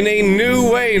in a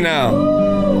new way now.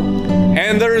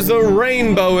 And there's a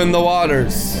rainbow in the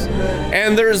waters,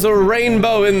 and there's a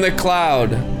rainbow in the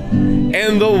cloud,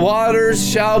 and the waters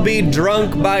shall be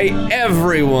drunk by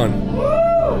everyone,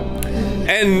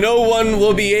 and no one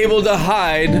will be able to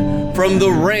hide from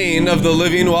the rain of the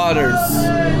living waters.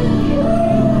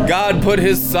 God put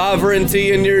his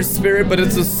sovereignty in your spirit, but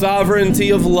it's a sovereignty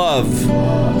of love.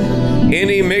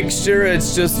 Any mixture,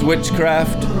 it's just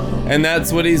witchcraft, and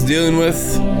that's what he's dealing with.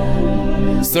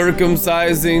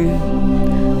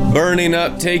 Circumcising, burning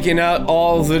up, taking out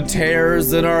all the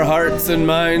tares in our hearts and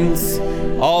minds,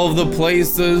 all the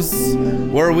places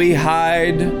where we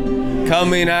hide,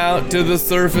 coming out to the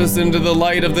surface into the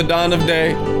light of the dawn of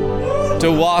day,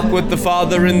 to walk with the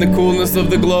Father in the coolness of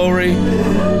the glory,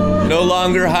 no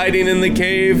longer hiding in the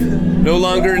cave, no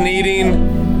longer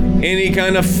needing any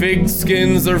kind of fig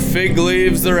skins or fig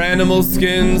leaves or animal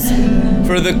skins,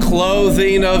 For the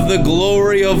clothing of the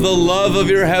glory of the love of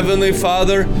your heavenly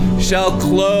Father shall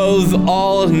clothe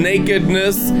all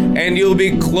nakedness, and you'll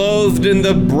be clothed in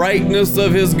the brightness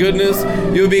of his goodness.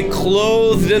 You'll be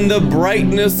clothed in the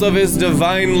brightness of his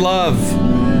divine love.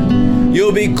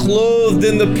 You'll be clothed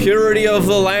in the purity of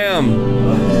the Lamb.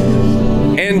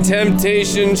 And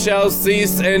temptation shall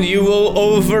cease, and you will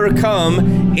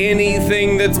overcome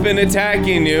anything that's been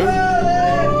attacking you.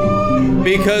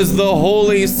 Because the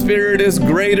Holy Spirit is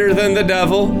greater than the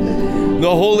devil. The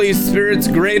Holy Spirit's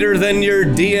greater than your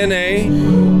DNA.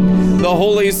 The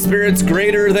Holy Spirit's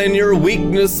greater than your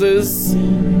weaknesses.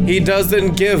 He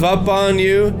doesn't give up on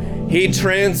you. He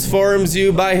transforms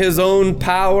you by his own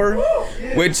power,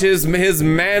 which is his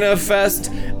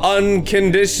manifest,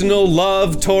 unconditional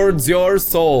love towards your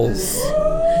souls.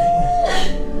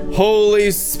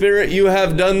 Holy Spirit, you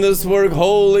have done this work.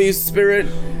 Holy Spirit,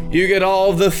 you get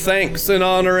all the thanks and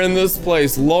honor in this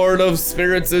place. Lord of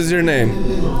spirits is your name.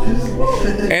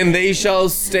 And they shall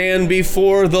stand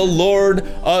before the Lord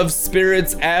of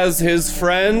spirits as his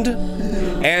friend,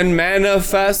 and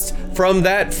manifest from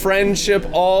that friendship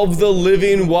all the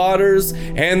living waters,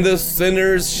 and the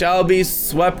sinners shall be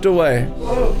swept away.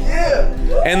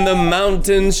 And the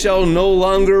mountains shall no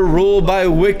longer rule by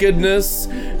wickedness,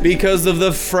 because of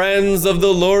the friends of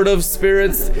the Lord of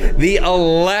spirits. The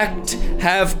elect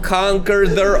have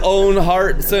conquered their own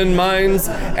hearts and minds,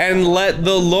 and let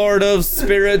the Lord of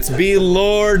spirits be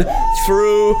Lord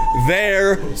through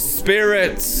their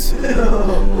spirits,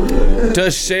 to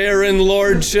share in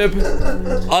lordship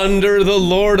under the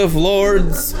Lord of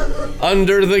lords,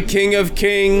 under the King of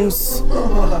kings,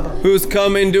 who's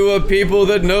come into a people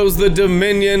that knows the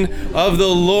dominion of the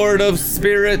Lord of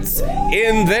spirits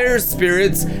in their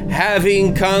spirits,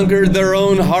 having conquered their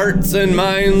own hearts and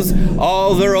minds,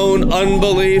 all their own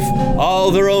unbelief,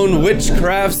 all their own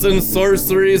witchcrafts and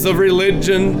sorceries of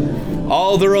religion,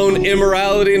 all their own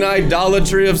immorality and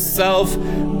idolatry of self,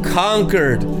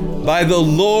 conquered by the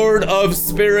Lord of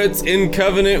spirits in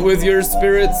covenant with your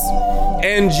spirits.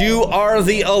 And you are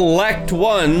the elect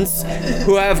ones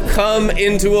who have come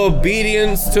into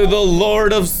obedience to the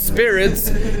Lord of spirits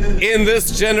in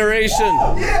this generation.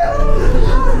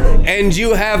 And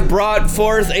you have brought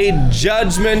forth a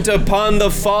judgment upon the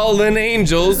fallen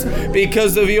angels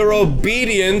because of your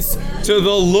obedience to the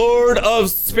Lord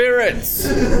of spirits.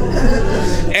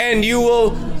 And you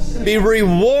will be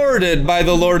rewarded by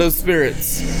the Lord of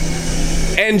spirits.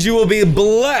 And you will be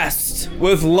blessed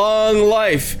with long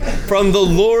life from the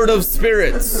Lord of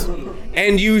spirits.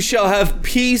 And you shall have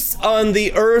peace on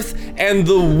the earth, and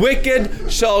the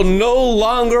wicked shall no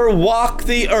longer walk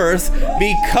the earth,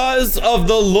 because of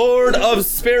the Lord of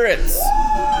spirits.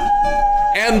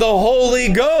 And the Holy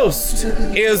Ghost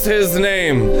is his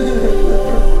name.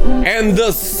 And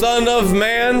the Son of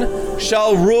Man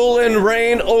shall rule and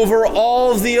reign over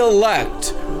all the elect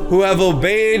who have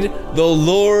obeyed the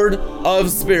Lord of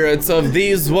spirits. Of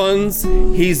these ones,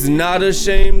 he's not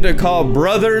ashamed to call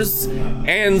brothers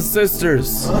and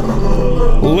sisters.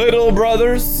 Little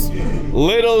brothers,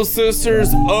 little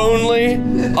sisters only,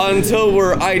 until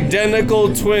we're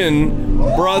identical twin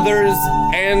brothers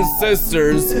and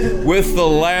sisters with the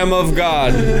Lamb of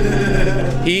God.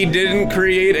 He didn't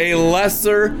create a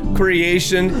lesser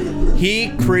creation. He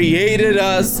created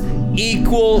us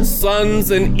equal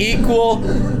sons and equal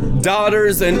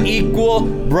daughters and equal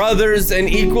brothers and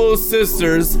equal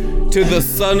sisters to the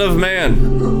Son of Man.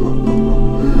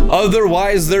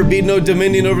 Otherwise, there be no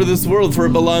dominion over this world, for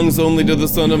it belongs only to the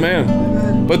Son of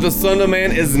Man. But the Son of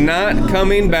Man is not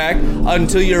coming back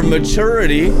until your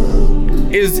maturity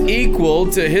is equal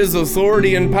to his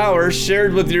authority and power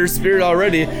shared with your spirit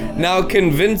already, now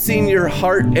convincing your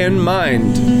heart and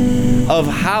mind of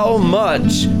how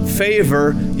much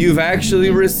favor you've actually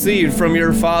received from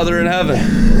your Father in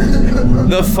heaven.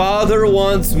 The Father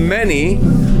wants many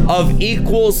of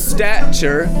equal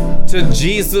stature to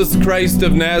Jesus Christ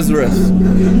of Nazareth.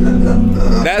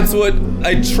 That's what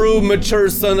a true mature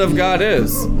son of God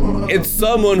is. It's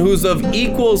someone who's of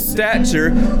equal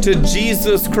stature to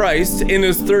Jesus Christ in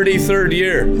his 33rd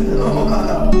year.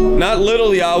 Not little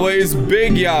Yahwehs,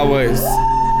 big Yahwehs.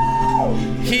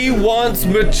 He wants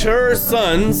mature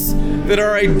sons that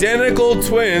are identical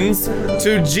twins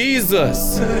to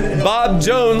Jesus. Bob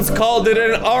Jones called it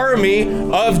an army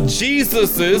of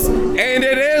Jesuses, and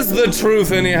it is the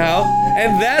truth anyhow.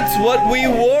 And that's what we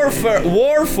war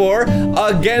for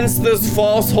against this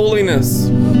false holiness,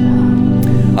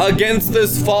 against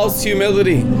this false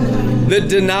humility that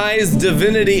denies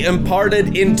divinity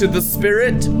imparted into the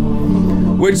Spirit,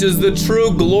 which is the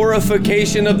true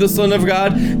glorification of the Son of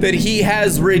God, that he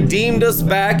has redeemed us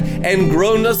back and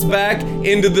grown us back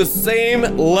into the same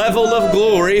level of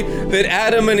glory that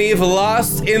Adam and Eve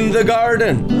lost in the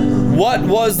garden. What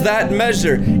was that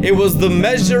measure? It was the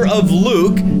measure of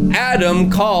Luke, Adam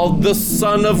called the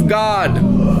Son of God.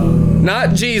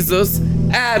 Not Jesus,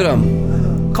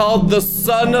 Adam called the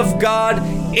Son of God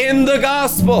in the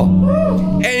gospel.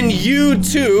 And you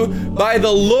too, by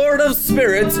the Lord of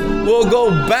Spirits, will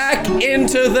go back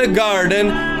into the garden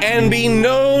and be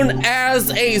known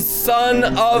as a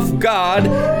son of God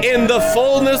in the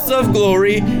fullness of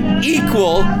glory,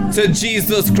 equal to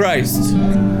Jesus Christ.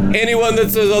 Anyone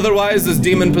that says otherwise is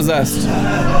demon possessed.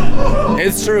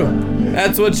 It's true.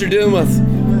 That's what you're dealing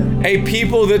with. A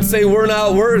people that say we're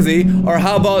not worthy, or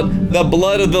how about the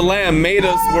blood of the Lamb made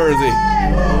us worthy?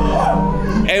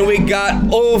 And we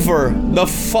got over the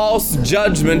false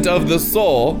judgment of the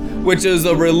soul, which is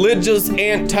a religious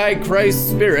antichrist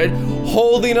spirit,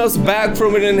 holding us back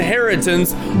from an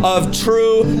inheritance of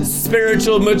true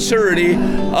spiritual maturity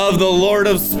of the Lord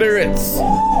of Spirits.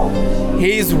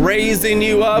 He's raising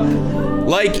you up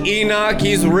like Enoch.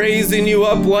 He's raising you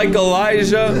up like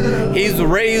Elijah. He's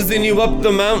raising you up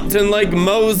the mountain like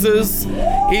Moses.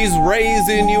 He's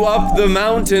raising you up the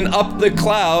mountain, up the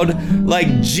cloud,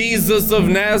 like Jesus of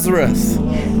Nazareth.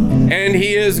 And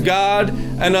he is God,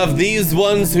 and of these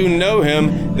ones who know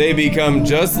him, they become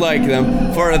just like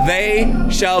them, for they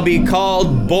shall be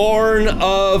called born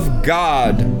of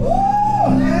God.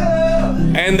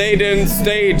 And they didn't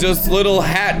stay just little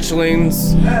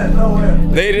hatchlings.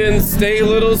 They didn't stay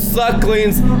little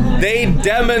sucklings. They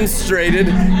demonstrated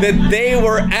that they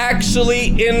were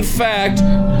actually, in fact,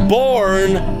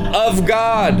 born of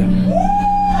God,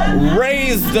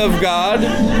 raised of God,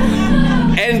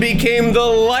 and became the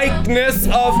likeness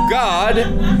of God,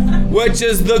 which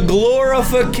is the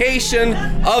glorification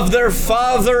of their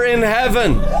Father in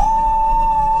heaven.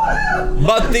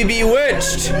 But the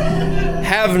bewitched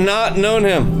have not known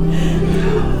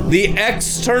him. The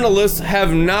externalists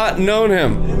have not known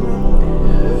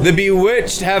him. The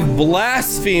bewitched have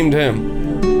blasphemed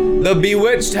him. The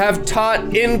bewitched have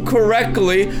taught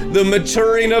incorrectly the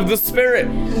maturing of the Spirit.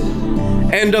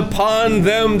 And upon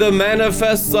them the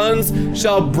manifest sons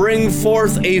shall bring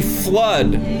forth a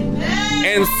flood.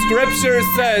 And Scripture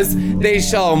says they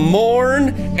shall mourn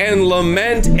and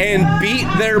lament and beat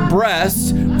their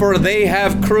breasts, for they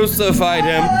have crucified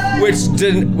him,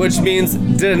 which means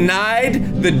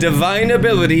denied the divine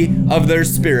ability of their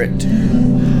spirit.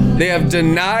 They have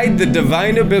denied the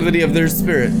divine ability of their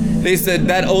spirit. They said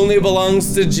that only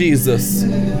belongs to Jesus.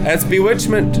 That's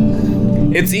bewitchment.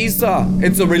 It's Esau.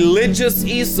 It's a religious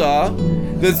Esau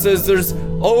that says there's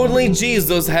only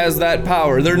Jesus has that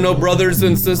power. There are no brothers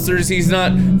and sisters. He's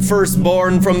not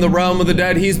firstborn from the realm of the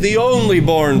dead. He's the only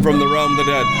born from the realm of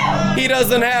the dead. He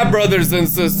doesn't have brothers and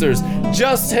sisters.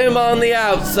 Just him on the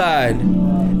outside.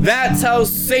 That's how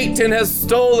Satan has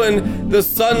stolen the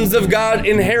sons of God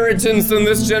inheritance in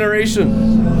this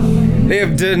generation. They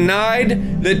have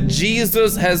denied that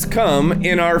Jesus has come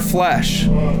in our flesh.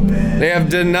 They have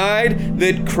denied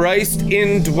that Christ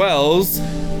indwells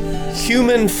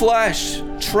human flesh,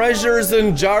 treasures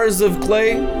in jars of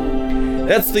clay.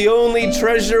 That's the only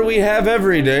treasure we have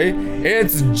every day.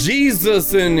 It's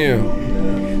Jesus in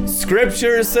you.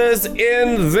 Scripture says,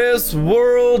 in this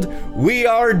world we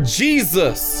are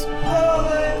Jesus.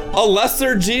 A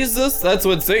lesser Jesus? That's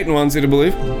what Satan wants you to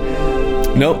believe.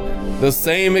 Nope. The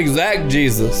same exact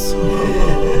Jesus.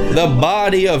 The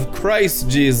body of Christ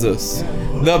Jesus.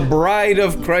 The bride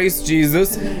of Christ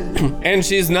Jesus. And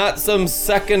she's not some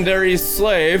secondary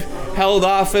slave held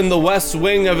off in the west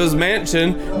wing of his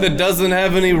mansion that doesn't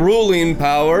have any ruling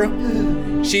power.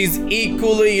 She's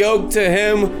equally yoked to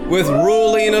him with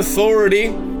ruling authority,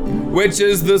 which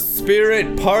is the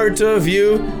spirit part of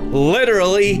you,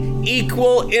 literally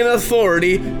equal in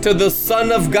authority to the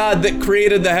Son of God that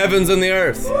created the heavens and the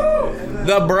earth.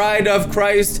 The bride of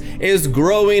Christ is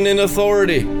growing in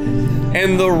authority.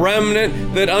 And the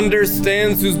remnant that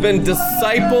understands, who's been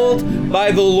discipled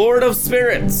by the Lord of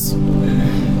Spirits,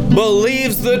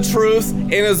 believes the truth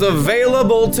and is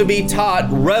available to be taught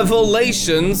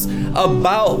revelations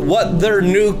about what their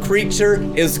new creature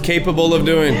is capable of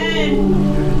doing.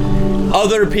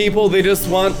 Other people, they just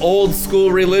want old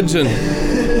school religion.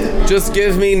 Just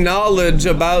give me knowledge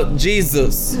about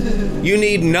Jesus. You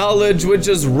need knowledge, which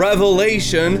is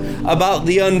revelation about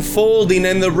the unfolding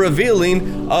and the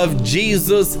revealing of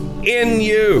Jesus in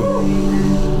you.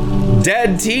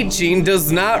 Dead teaching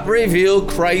does not reveal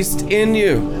Christ in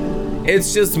you.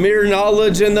 It's just mere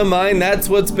knowledge in the mind. That's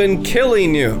what's been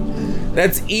killing you.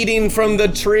 that's eating from the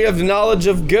tree of knowledge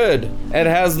of good. It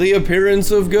has the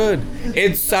appearance of good.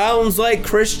 It sounds like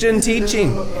Christian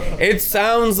teaching. It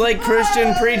sounds like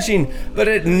Christian preaching, but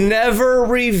it never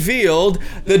revealed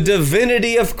the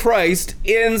divinity of Christ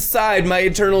inside my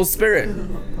eternal spirit.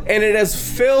 And it has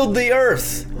filled the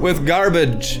earth with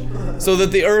garbage, so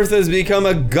that the earth has become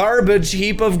a garbage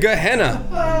heap of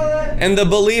Gehenna. And the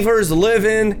believers live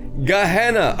in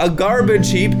Gehenna, a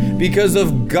garbage heap, because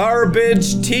of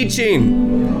garbage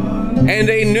teaching. And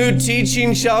a new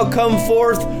teaching shall come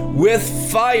forth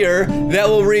with fire that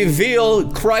will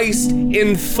reveal Christ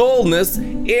in fullness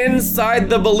inside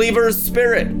the believer's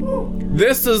spirit.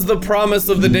 This is the promise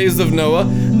of the days of Noah,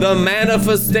 the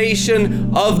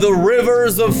manifestation of the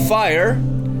rivers of fire,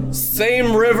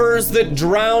 same rivers that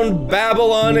drowned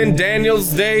Babylon in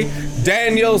Daniel's day.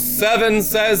 Daniel 7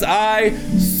 says, I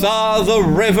saw the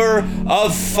river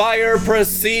of fire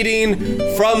proceeding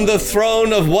from the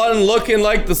throne of one looking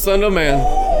like the Son of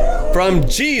Man, from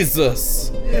Jesus.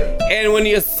 And when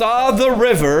you saw the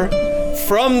river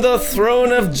from the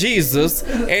throne of Jesus,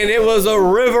 and it was a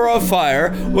river of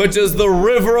fire, which is the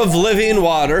river of living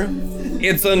water,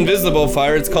 it's invisible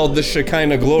fire. It's called the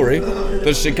Shekinah glory.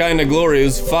 The Shekinah glory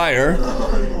is fire.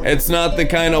 It's not the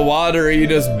kind of water you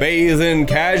just bathe in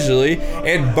casually.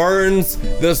 It burns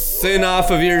the sin off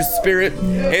of your spirit.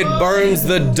 It burns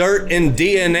the dirt and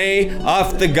DNA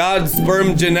off the God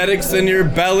sperm genetics in your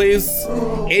bellies.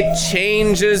 It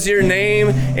changes your name.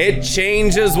 It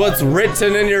changes what's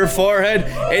written in your forehead.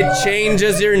 It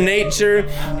changes your nature.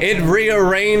 It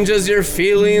rearranges your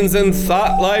feelings and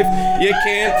thought life. You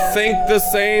can't think the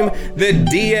same. The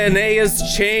DNA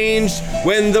is changed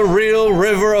when the real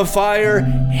river of fire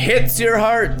hits your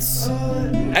hearts.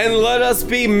 And let us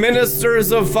be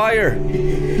ministers of fire.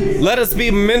 Let us be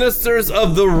ministers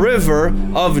of the river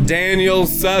of Daniel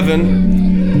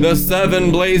 7. The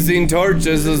 7 blazing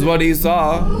torches is what he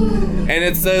saw. And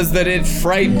it says that it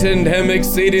frightened him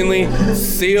exceedingly.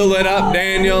 Seal it up,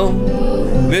 Daniel.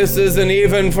 This isn't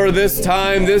even for this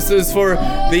time. This is for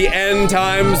the end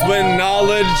times when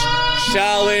knowledge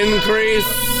shall increase.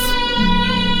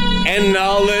 And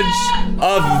knowledge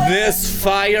of this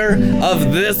fire,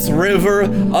 of this river,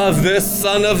 of this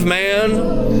Son of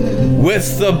Man,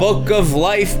 with the book of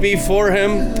life before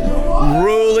him,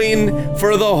 ruling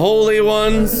for the holy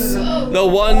ones, the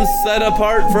ones set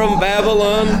apart from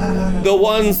Babylon, the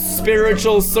ones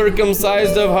spiritual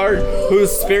circumcised of heart,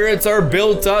 whose spirits are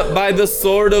built up by the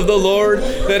sword of the Lord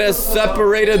that has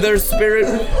separated their spirit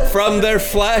from their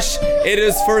flesh. It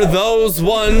is for those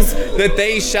ones that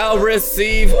they shall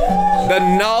receive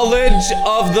the knowledge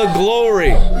of the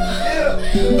glory.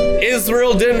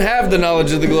 Israel didn't have the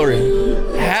knowledge of the glory.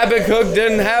 Habakkuk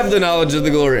didn't have the knowledge of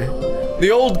the glory. The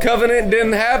old covenant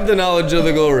didn't have the knowledge of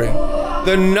the glory.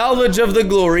 The knowledge of the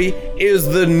glory is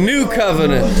the new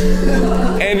covenant.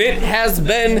 And it has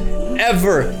been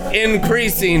ever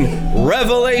increasing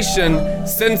revelation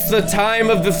since the time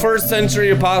of the first century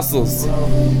apostles.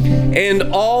 And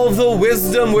all the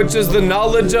wisdom, which is the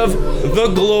knowledge of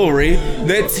the glory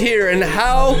that's here, and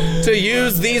how to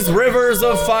use these rivers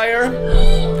of fire,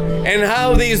 and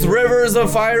how these rivers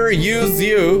of fire use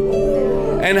you,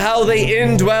 and how they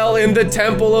indwell in the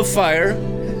temple of fire,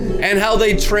 and how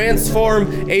they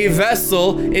transform a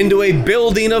vessel into a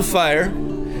building of fire,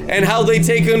 and how they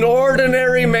take an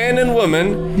ordinary man and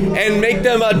woman and make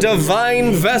them a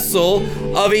divine vessel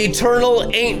of eternal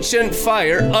ancient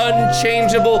fire.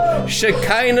 Unchangeable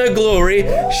Shekinah glory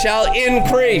shall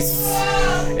increase.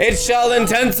 It shall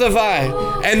intensify,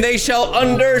 and they shall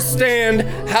understand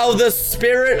how the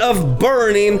spirit of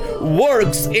burning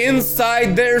works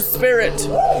inside their spirit,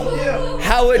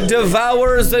 how it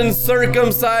devours and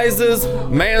circumcises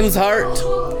man's heart,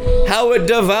 how it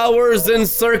devours and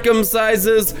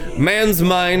circumcises man's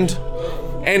mind,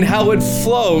 and how it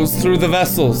flows through the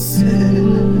vessels.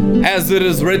 As it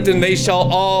is written, they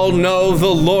shall all know the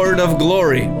Lord of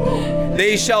glory.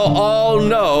 They shall all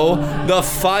know the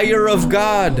fire of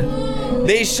God.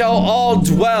 They shall all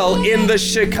dwell in the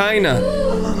Shekinah.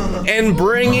 And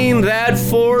bringing that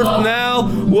forth now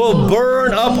will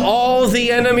burn up all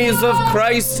the enemies of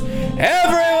Christ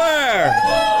everywhere.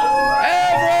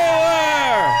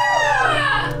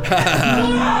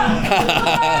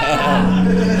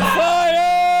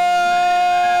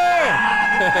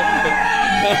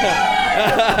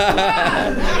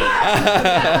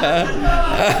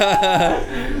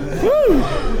 Woo.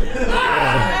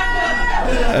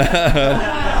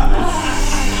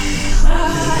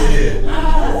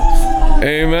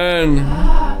 Amen.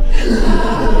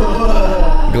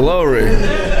 Glory.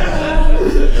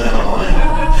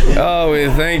 Oh, we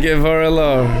thank you for it,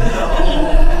 Lord.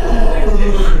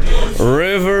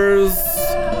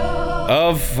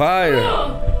 of fire.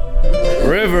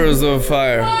 Rivers of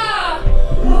fire.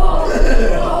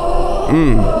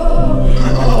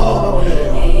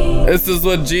 This is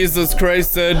what Jesus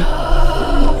Christ said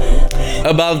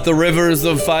about the rivers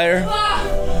of fire.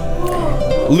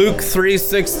 Luke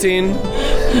 3:16.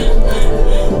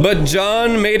 But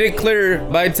John made it clear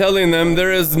by telling them,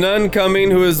 there is none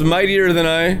coming who is mightier than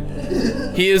I.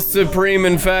 He is supreme.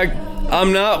 In fact,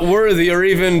 I'm not worthy or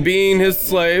even being his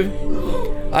slave.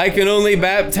 I can only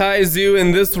baptize you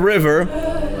in this river,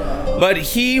 but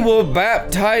he will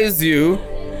baptize you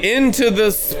into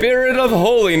the Spirit of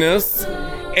holiness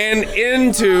and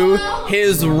into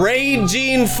his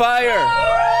raging fire.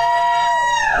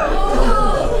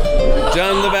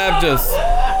 John the Baptist,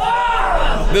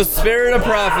 the spirit of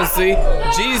prophecy,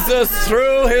 Jesus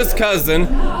through his cousin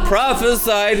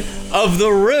prophesied of the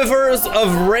rivers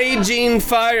of raging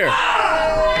fire.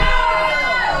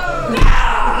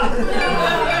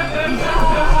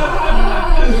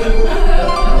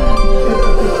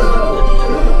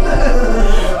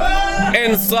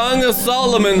 And Song of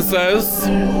Solomon says,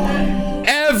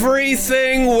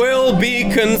 everything will be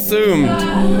consumed.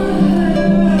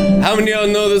 How many of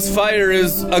y'all know this fire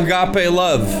is agape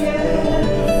love?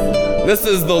 This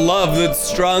is the love that's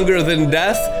stronger than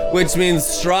death, which means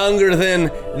stronger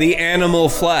than the animal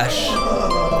flesh.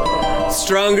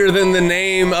 Stronger than the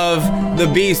name of the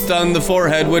beast on the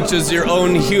forehead, which is your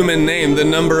own human name, the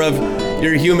number of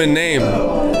your human name.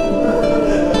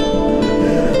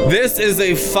 This is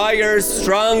a fire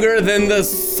stronger than the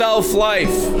self-life.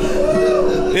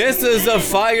 This is a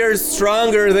fire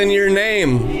stronger than your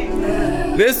name.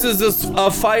 This is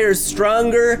a fire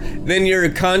stronger than your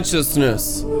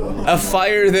consciousness. A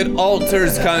fire that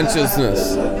alters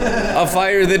consciousness. A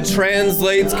fire that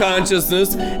translates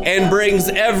consciousness and brings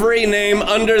every name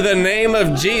under the name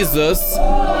of Jesus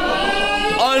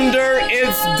under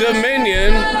its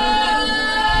dominion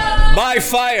by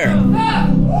fire.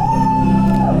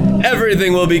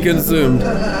 Everything will be consumed.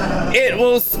 It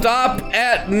will stop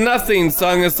at nothing,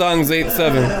 Song of Songs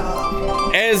 8:7.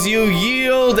 As you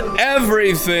yield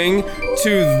everything to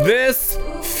this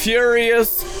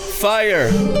furious fire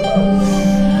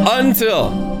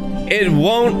until it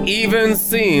won't even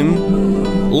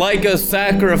seem like a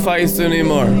sacrifice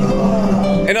anymore.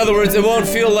 In other words, it won't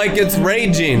feel like it's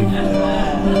raging.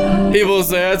 People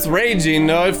say it's raging.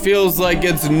 No, it feels like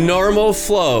it's normal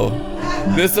flow.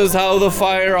 This is how the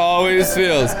fire always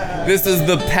feels. This is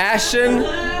the passion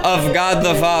of God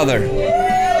the Father.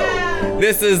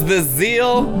 This is the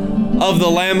zeal of the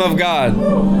Lamb of God.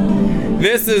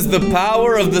 This is the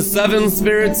power of the seven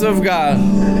spirits of God.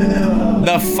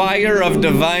 The fire of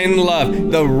divine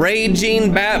love. The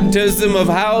raging baptism of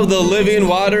how the living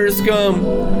waters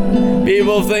come.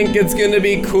 People think it's going to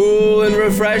be cool and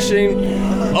refreshing.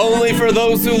 Only for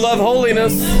those who love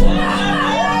holiness.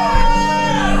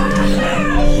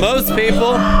 Most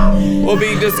people will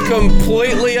be just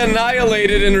completely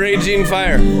annihilated in raging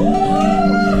fire.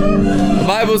 The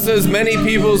Bible says many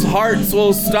people's hearts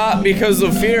will stop because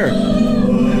of fear.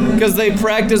 Because they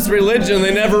practiced religion.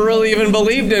 They never really even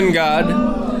believed in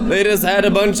God. They just had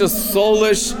a bunch of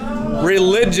soulish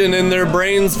religion in their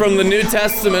brains from the New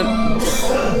Testament.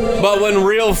 But when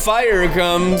real fire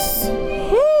comes,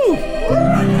 whoo,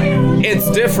 it's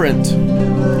different.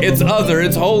 It's other.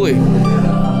 It's holy.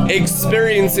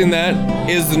 Experiencing that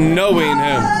is knowing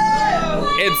Him.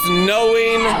 It's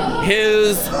knowing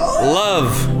His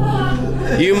love.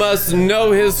 You must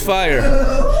know His fire.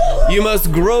 You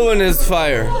must grow in His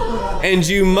fire. And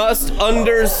you must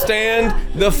understand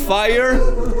the fire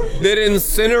that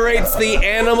incinerates the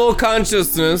animal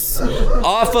consciousness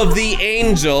off of the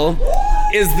angel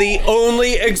is the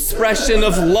only expression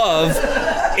of love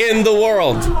in the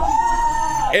world.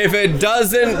 If it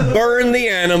doesn't burn the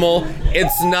animal,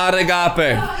 it's not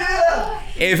agape.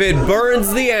 If it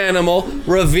burns the animal,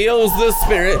 reveals the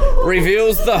spirit,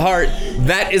 reveals the heart,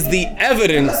 that is the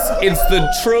evidence. It's the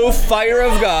true fire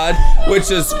of God, which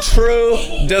is true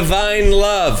divine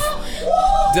love.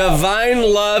 Divine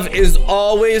love is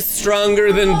always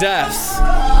stronger than death.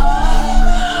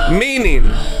 Meaning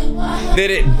that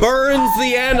it burns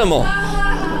the animal.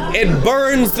 It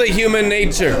burns the human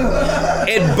nature.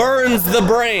 It burns the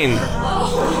brain.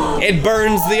 It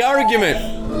burns the argument.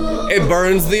 It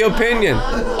burns the opinion.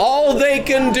 All they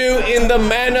can do in the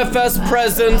manifest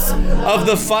presence of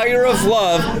the fire of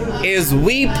love is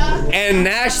weep and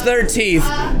gnash their teeth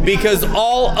because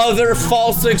all other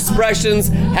false expressions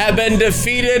have been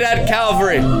defeated at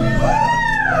Calvary.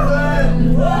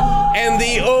 and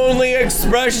the only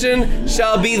expression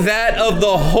shall be that of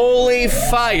the holy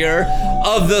fire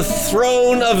of the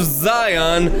throne of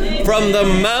Zion from the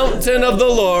mountain of the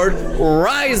Lord,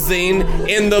 rising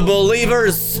in the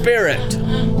believer's spirit.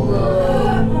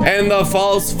 And the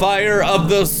false fire of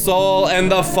the soul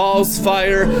and the false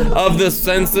fire of the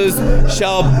senses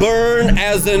shall burn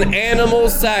as an animal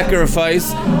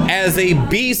sacrifice, as a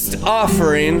beast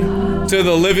offering to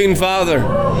the living Father.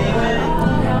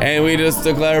 And we just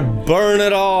declare, burn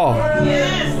it all.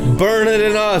 Burn it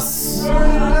in us.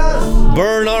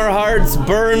 Burn our hearts,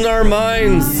 burn our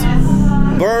minds,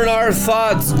 burn our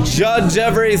thoughts, judge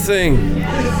everything.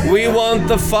 We want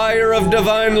the fire of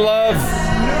divine love.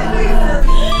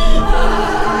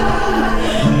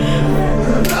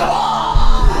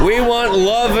 We want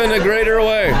love in a greater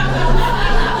way.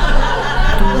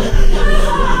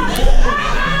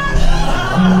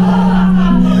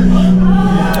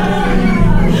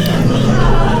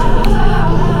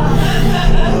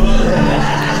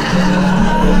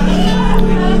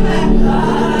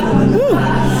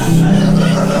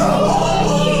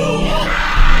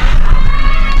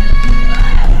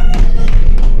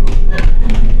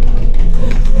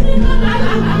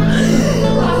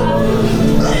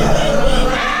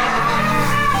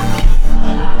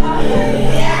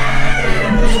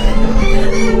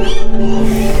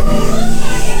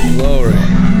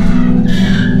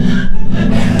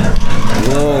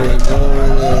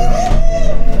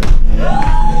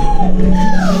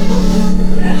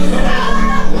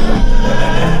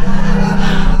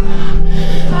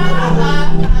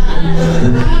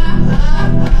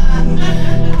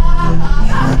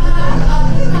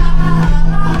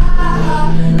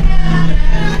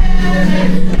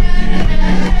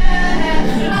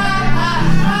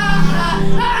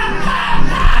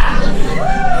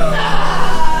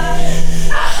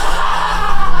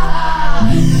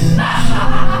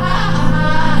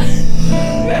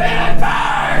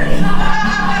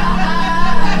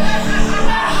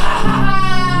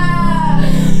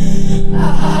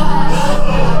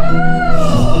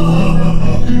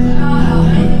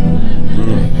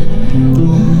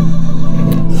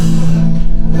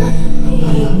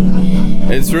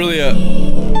 It's really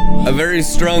a very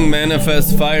strong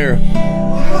manifest fire.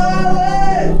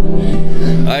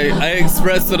 I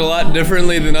express it a lot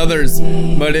differently than others,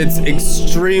 but it's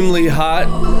extremely hot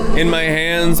in my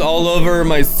hands, all over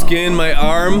my skin, my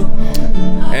arm.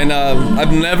 And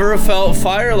I've never felt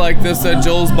fire like this at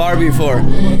Joel's Bar before.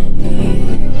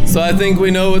 So I think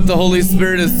we know what the Holy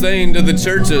Spirit is saying to the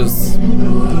churches.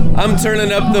 I'm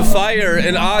turning up the fire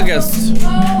in August,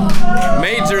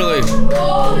 majorly.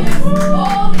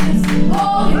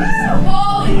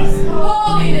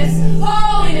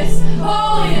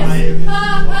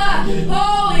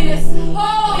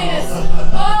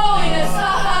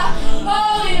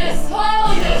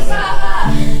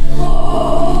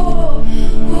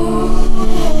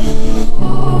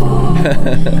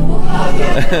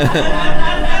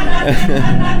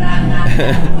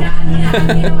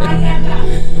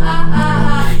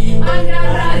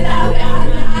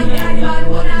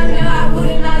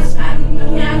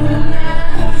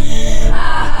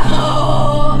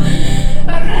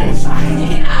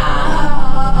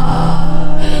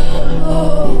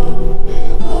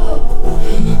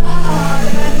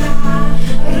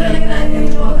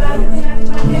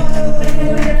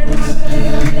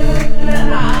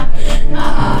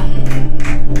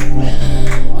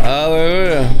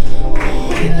 Hallelujah.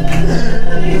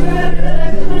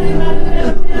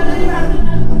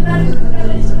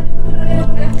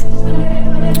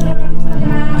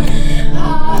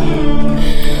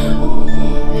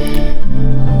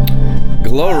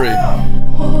 Glory.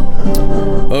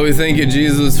 Oh, we thank you,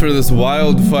 Jesus, for this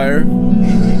wildfire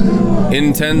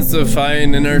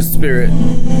intensifying in our spirit.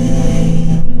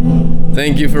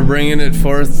 Thank you for bringing it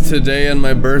forth today on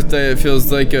my birthday. It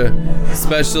feels like a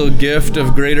special gift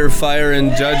of greater fire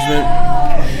and judgment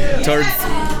towards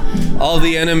all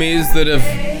the enemies that have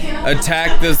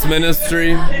attacked this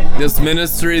ministry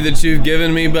that you've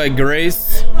given me by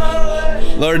grace.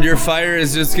 Lord, your fire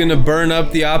is just going to burn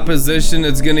up the opposition.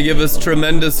 It's going to give us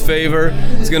tremendous favor.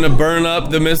 It's going to burn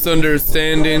up the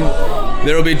misunderstanding.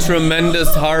 There will be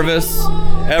tremendous harvest.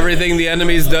 Everything the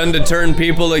enemy's done to turn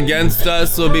people against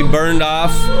us will be burned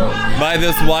off by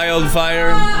this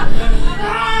wildfire.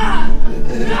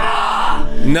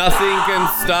 Nothing can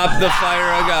stop the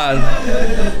fire of God.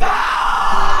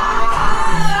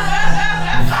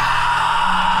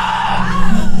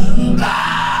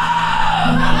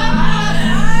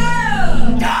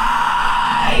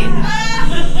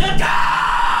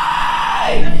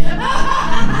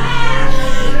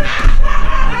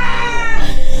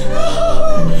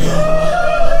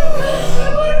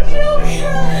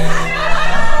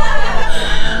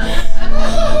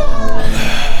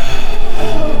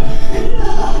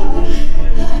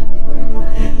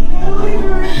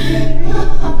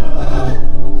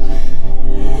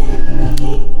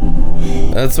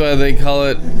 That's why they call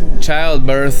it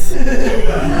childbirth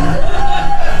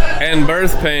and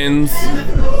birth pains.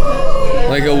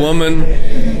 Like a woman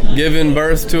giving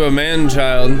birth to a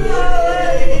man-child.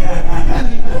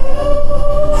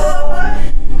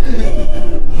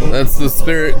 That's the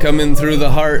spirit coming through the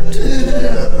heart.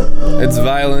 It's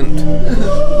violent.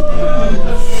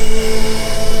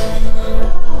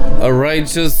 A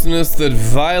righteousness that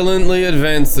violently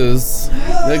advances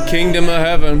the kingdom of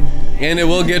heaven. And it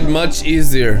will get much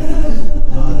easier.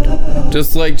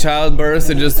 Just like childbirth,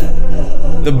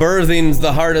 the birthing's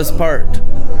the hardest part.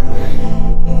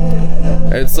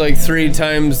 It's like 3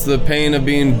 times the pain of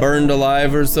being burned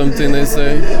alive or something, they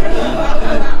say.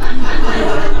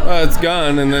 Well, it's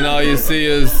gone, and then all you see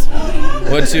is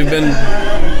what you've been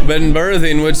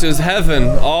birthing, which is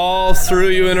heaven, all through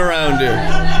you and around you.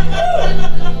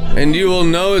 And you will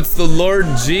know it's the Lord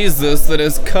Jesus that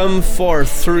has come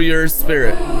forth through your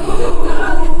spirit.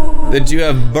 That you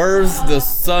have birthed the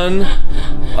Son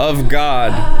of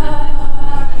God.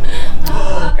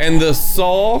 And the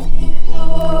soul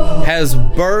has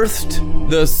birthed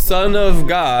the Son of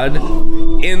God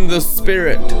in the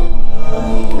Spirit.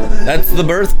 That's the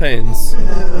birth pains.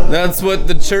 That's what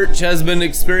the church has been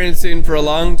experiencing for a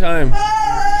long time.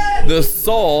 The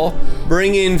soul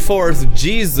bringing forth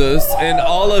Jesus and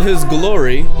all of his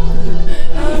glory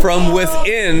from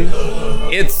within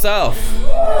itself.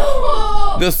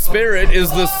 The Spirit is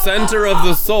the center of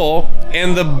the soul,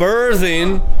 and the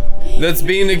birthing that's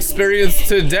being experienced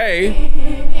today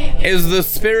is the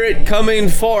Spirit coming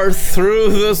forth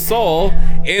through the soul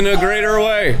in a greater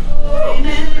way.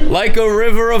 Like a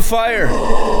river of fire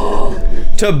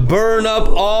to burn up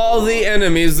all the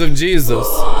enemies of Jesus.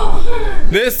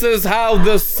 This is how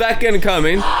the second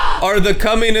coming, or the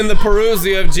coming in the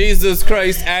parousia of Jesus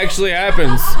Christ, actually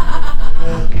happens.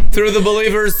 Through the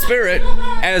believer's spirit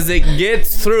as it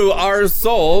gets through our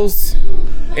souls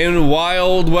in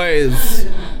wild ways.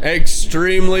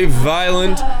 Extremely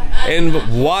violent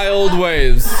and wild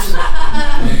ways.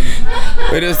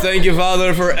 We just thank you,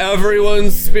 Father, for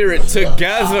everyone's spirit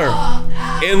together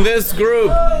in this group,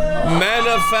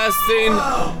 manifesting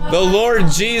the Lord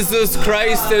Jesus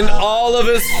Christ in all of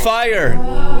his fire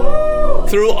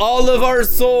through all of our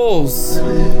souls,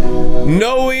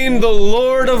 knowing the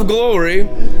Lord of glory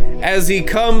as he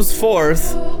comes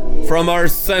forth from our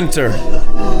center,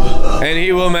 and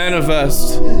he will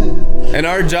manifest. And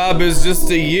our job is just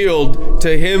to yield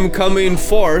to him coming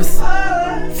forth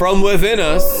from within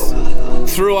us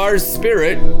through our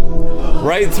spirit,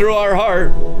 right through our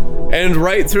heart, and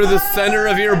right through the center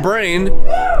of your brain.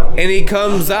 And he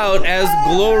comes out as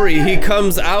glory. He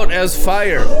comes out as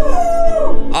fire.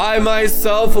 I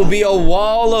myself will be a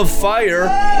wall of fire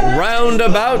round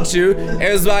about you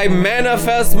as I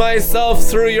manifest myself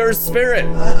through your spirit.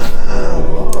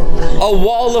 A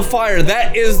wall of fire.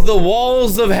 That is the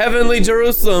walls of heavenly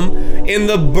Jerusalem in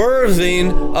the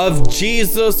birthing of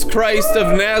Jesus Christ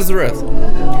of Nazareth.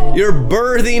 You're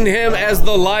birthing him as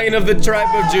the Lion of the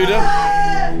tribe of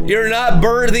Judah. You're not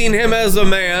birthing him as a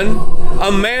man.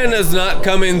 A man is not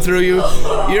coming through you.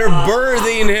 You're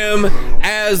birthing him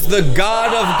as the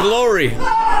God of glory.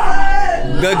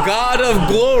 The God of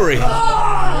glory.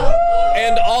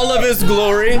 And all of his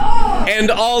glory. And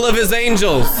all of his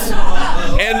angels.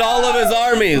 And all of his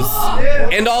armies.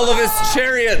 And all of his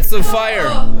chariots of fire.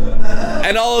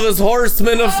 And all of his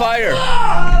horsemen of fire.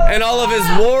 And all of his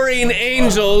warring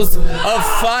angels of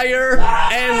fire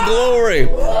and glory,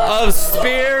 of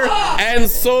spear and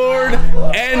sword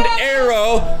and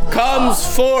arrow, comes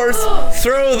forth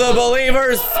through the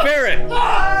believer's spirit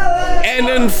and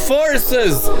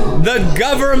enforces the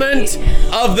government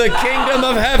of the kingdom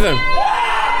of heaven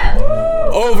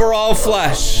over all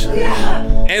flesh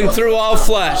and through all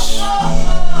flesh,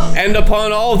 and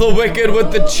upon all the wicked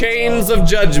with the chains of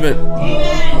judgment,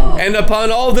 and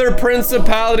upon all their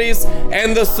principalities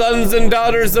and the sons and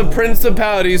daughters of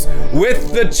principalities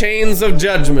with the chains of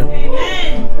judgment.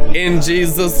 In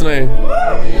Jesus' name.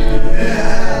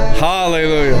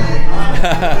 Hallelujah.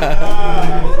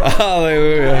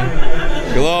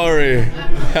 Hallelujah. Glory.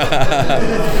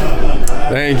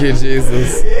 Thank you,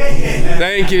 Jesus.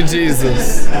 Thank you,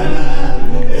 Jesus.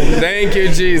 Thank you,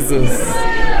 Jesus.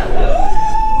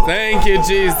 Thank you,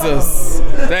 Jesus.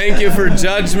 Thank you for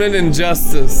judgment and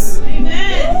justice.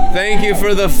 Thank you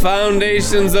for the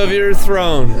foundations of your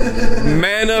throne.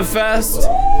 Manifest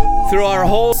through our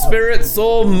whole spirit,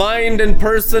 soul, mind, and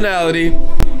personality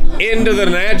into the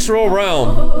natural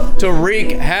realm to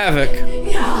wreak havoc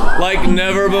like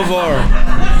never before.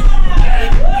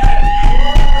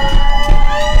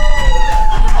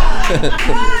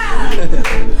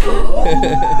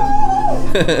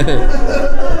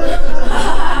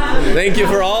 Thank you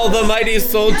for all the mighty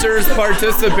soldiers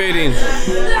participating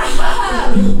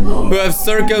who have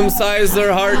circumcised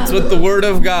their hearts with the word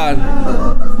of God,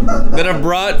 that have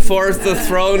brought forth the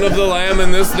throne of the Lamb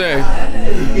in this day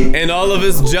and all of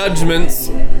his judgments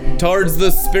towards the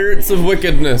spirits of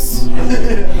wickedness,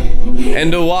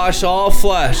 and to wash all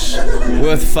flesh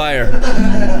with fire.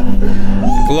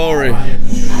 Glory.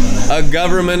 A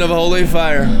government of holy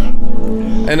fire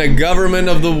and a government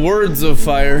of the words of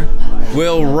fire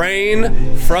will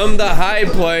reign from the high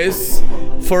place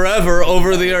forever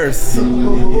over the earth.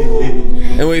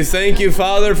 And we thank you,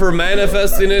 Father, for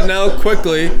manifesting it now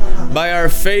quickly by our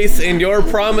faith in your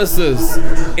promises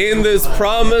in this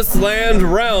promised land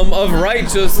realm of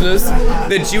righteousness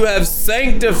that you have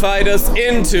sanctified us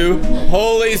into.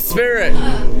 Holy Spirit,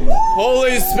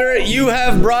 Holy Spirit, you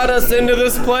have brought us into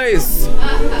this place.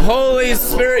 Holy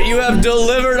Spirit, you have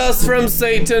delivered us from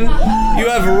Satan. You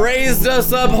have raised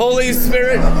us up. Holy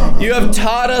Spirit, you have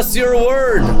taught us your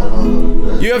word.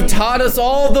 You have taught us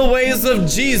all the ways of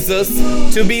Jesus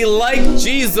to be like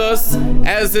Jesus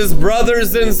as his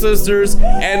brothers and sisters.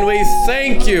 And we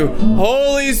thank you,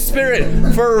 Holy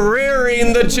Spirit, for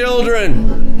rearing the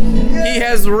children. He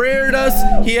has reared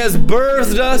us, he has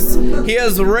birthed us, he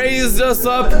has raised us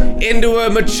up into a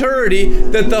maturity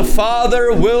that the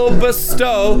Father will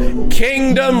bestow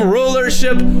kingdom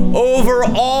rulership over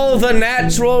all the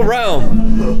natural realm.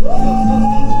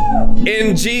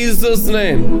 In Jesus'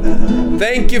 name,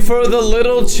 thank you for the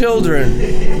little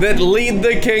children that lead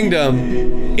the kingdom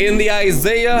in the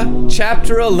Isaiah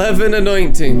chapter 11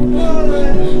 anointing.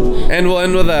 And we'll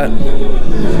end with that.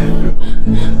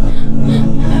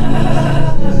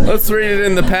 Let's read it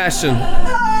in the Passion.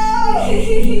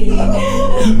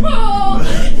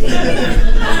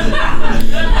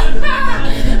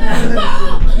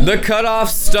 The cut off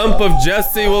stump of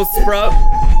Jesse will sprout,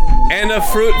 and a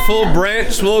fruitful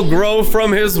branch will grow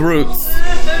from his roots.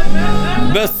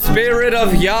 The Spirit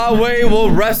of Yahweh will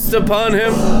rest upon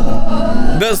him,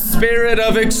 the Spirit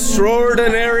of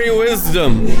extraordinary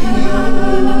wisdom,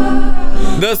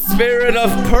 the Spirit of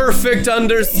perfect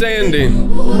understanding,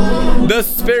 the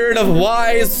Spirit of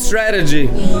wise strategy,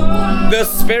 the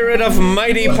Spirit of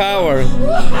mighty power,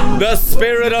 the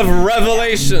Spirit of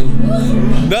revelation,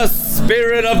 the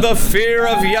Spirit of the fear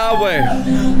of Yahweh.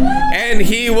 And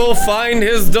he will find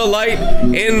his delight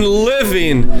in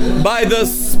living by the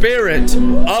Spirit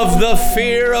of the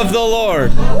fear of the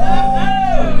Lord.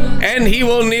 And he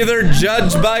will neither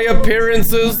judge by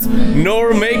appearances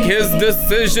nor make his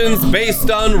decisions based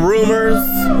on rumors.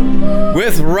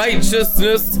 With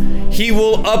righteousness he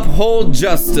will uphold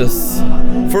justice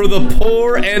for the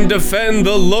poor and defend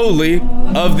the lowly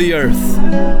of the earth.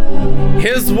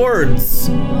 His words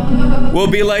will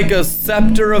be like a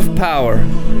scepter of power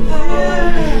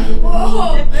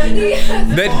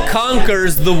that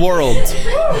conquers the world.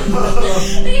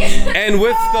 And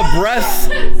with the breath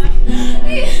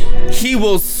he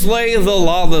will slay the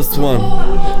lawless one.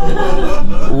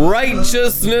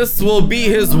 Righteousness will be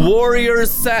his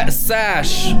warrior's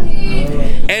sash,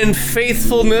 and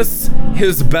faithfulness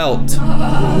his belt.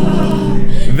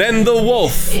 Then the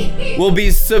wolf will be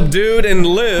subdued and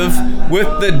live with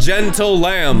the gentle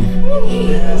lamb.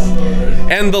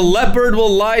 And the leopard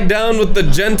will lie down with the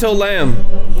gentle lamb.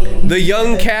 The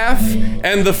young calf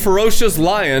and the ferocious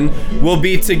lion will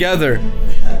be together.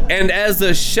 And as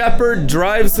a shepherd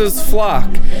drives his flock,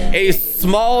 a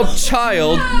small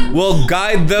child will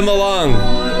guide them along.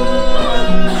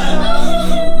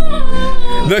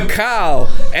 The cow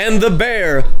and the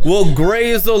bear will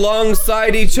graze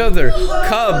alongside each other.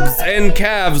 Cubs and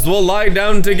calves will lie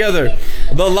down together.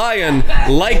 The lion,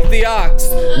 like the ox,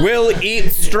 will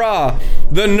eat straw.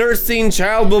 The nursing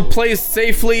child will play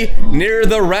safely near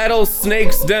the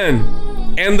rattlesnake's den.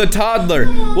 And the toddler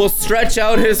will stretch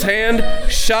out his hand,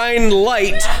 shine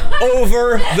light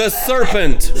over the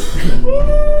serpent.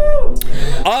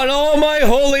 On all my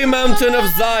holy mountain of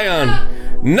Zion,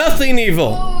 nothing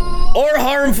evil or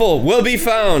harmful will be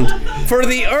found, for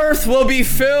the earth will be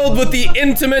filled with the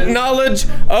intimate knowledge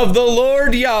of the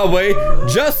Lord Yahweh,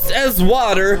 just as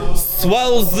water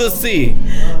swells the sea.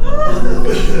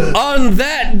 On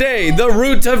that day, the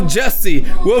root of Jesse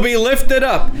will be lifted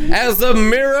up as a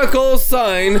miracle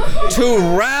sign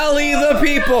to rally the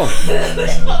people.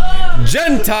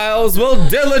 Gentiles will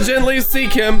diligently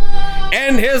seek him,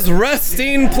 and his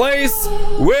resting place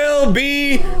will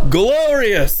be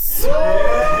glorious.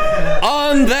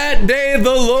 On that day,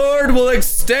 the Lord will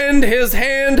extend his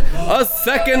hand a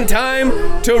second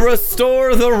time to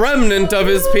restore the remnant of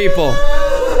his people.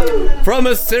 from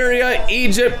Assyria,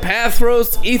 Egypt,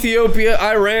 Pathros, Ethiopia,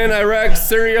 Iran, Iraq,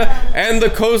 Syria, and the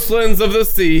coastlands of the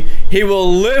sea. He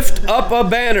will lift up a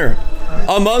banner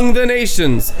among the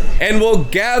nations, and will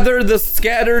gather the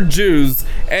scattered Jews,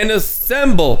 and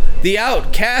assemble the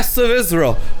outcasts of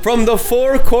Israel from the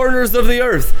four corners of the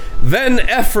earth. Then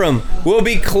Ephraim will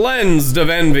be cleansed of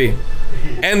envy,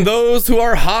 and those who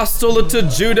are hostile to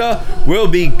Judah will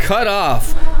be cut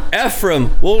off.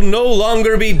 Ephraim will no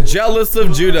longer be jealous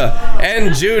of Judah,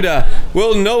 and Judah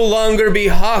will no longer be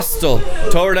hostile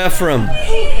toward Ephraim.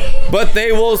 But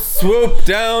they will swoop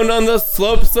down on the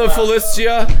slopes of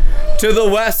Philistia. To the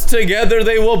west together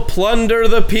they will plunder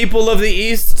the people of the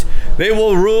east. They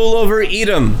will rule over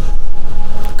Edom,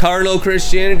 carnal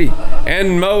Christianity,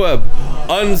 and Moab,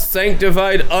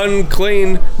 unsanctified,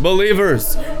 unclean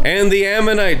believers, and the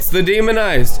Ammonites, the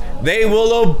demonized. They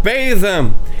will obey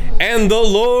them. And the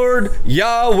Lord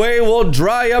Yahweh will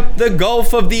dry up the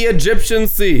gulf of the Egyptian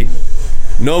sea.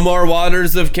 No more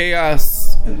waters of chaos.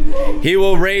 He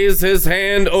will raise his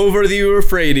hand over the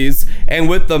Euphrates, and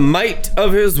with the might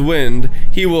of his wind,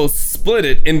 he will split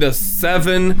it into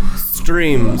 7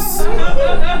 streams.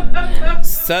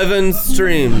 7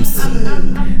 streams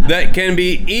that can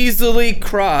be easily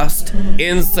crossed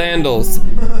in sandals,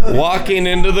 walking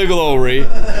into the glory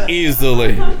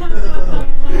easily.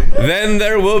 Then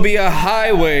there will be a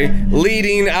highway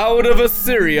leading out of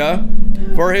Assyria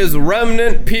for his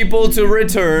remnant people to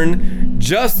return,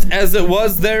 just as it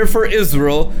was there for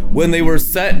Israel when they were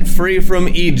set free from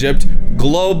Egypt.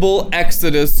 Global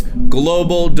exodus,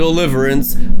 global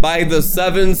deliverance by the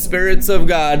 7 spirits of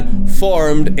God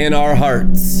formed in our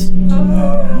hearts.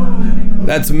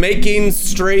 That's making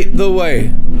straight the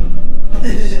way.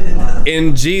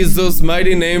 In Jesus'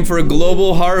 mighty name, for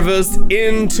global harvest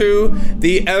into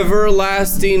the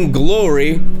everlasting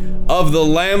glory of the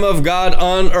Lamb of God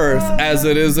on earth as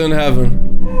it is in heaven.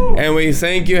 And we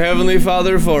thank you, Heavenly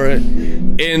Father, for it.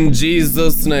 In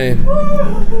Jesus' name.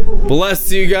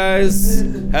 Bless you guys.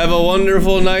 Have a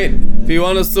wonderful night. If you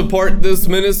want to support this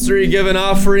ministry, give an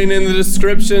offering in the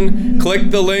description. Click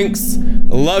the links.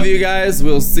 Love you guys.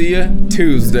 We'll see you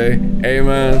Tuesday.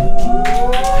 Amen.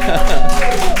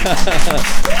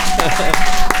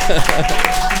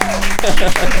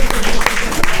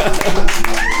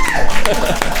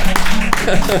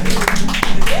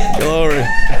 Glory.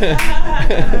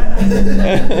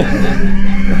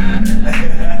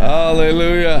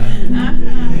 Hallelujah.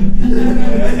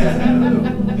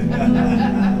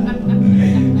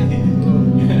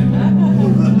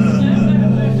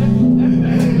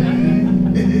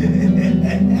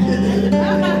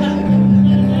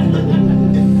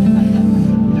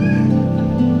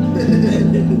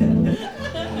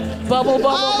 Bubble, bubble,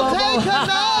 I'll bubble. take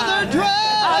another drink.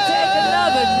 I'll take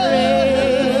another drink.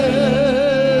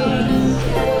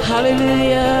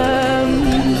 Hallelujah.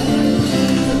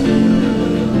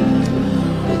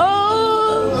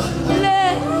 Oh,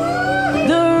 let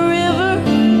the river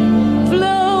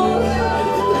flow.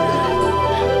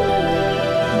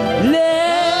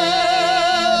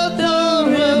 Let the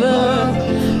river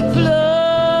flow.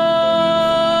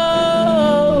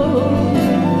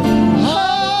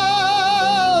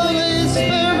 Holy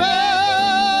Spirit,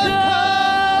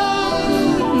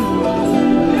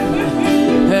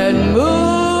 And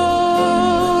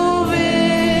move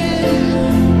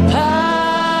in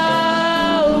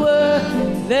power,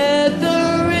 let the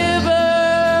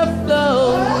river flow.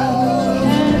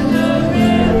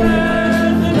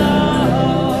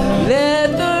 Let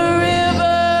the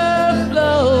river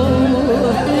flow.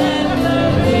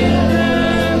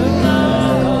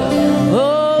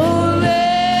 Oh, let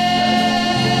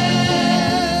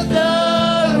the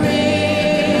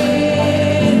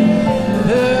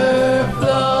river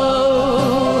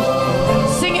flow.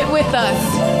 Sing it with us.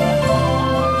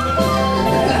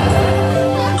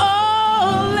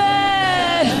 Oh,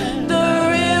 let the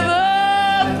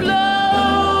river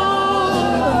flow.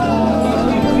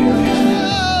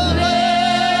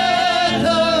 Let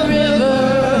the river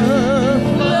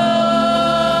flow.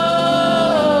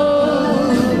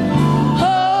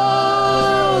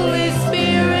 Holy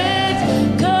Spirit,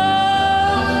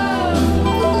 come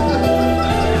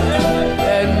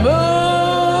and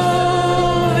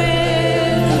move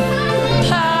in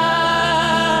power.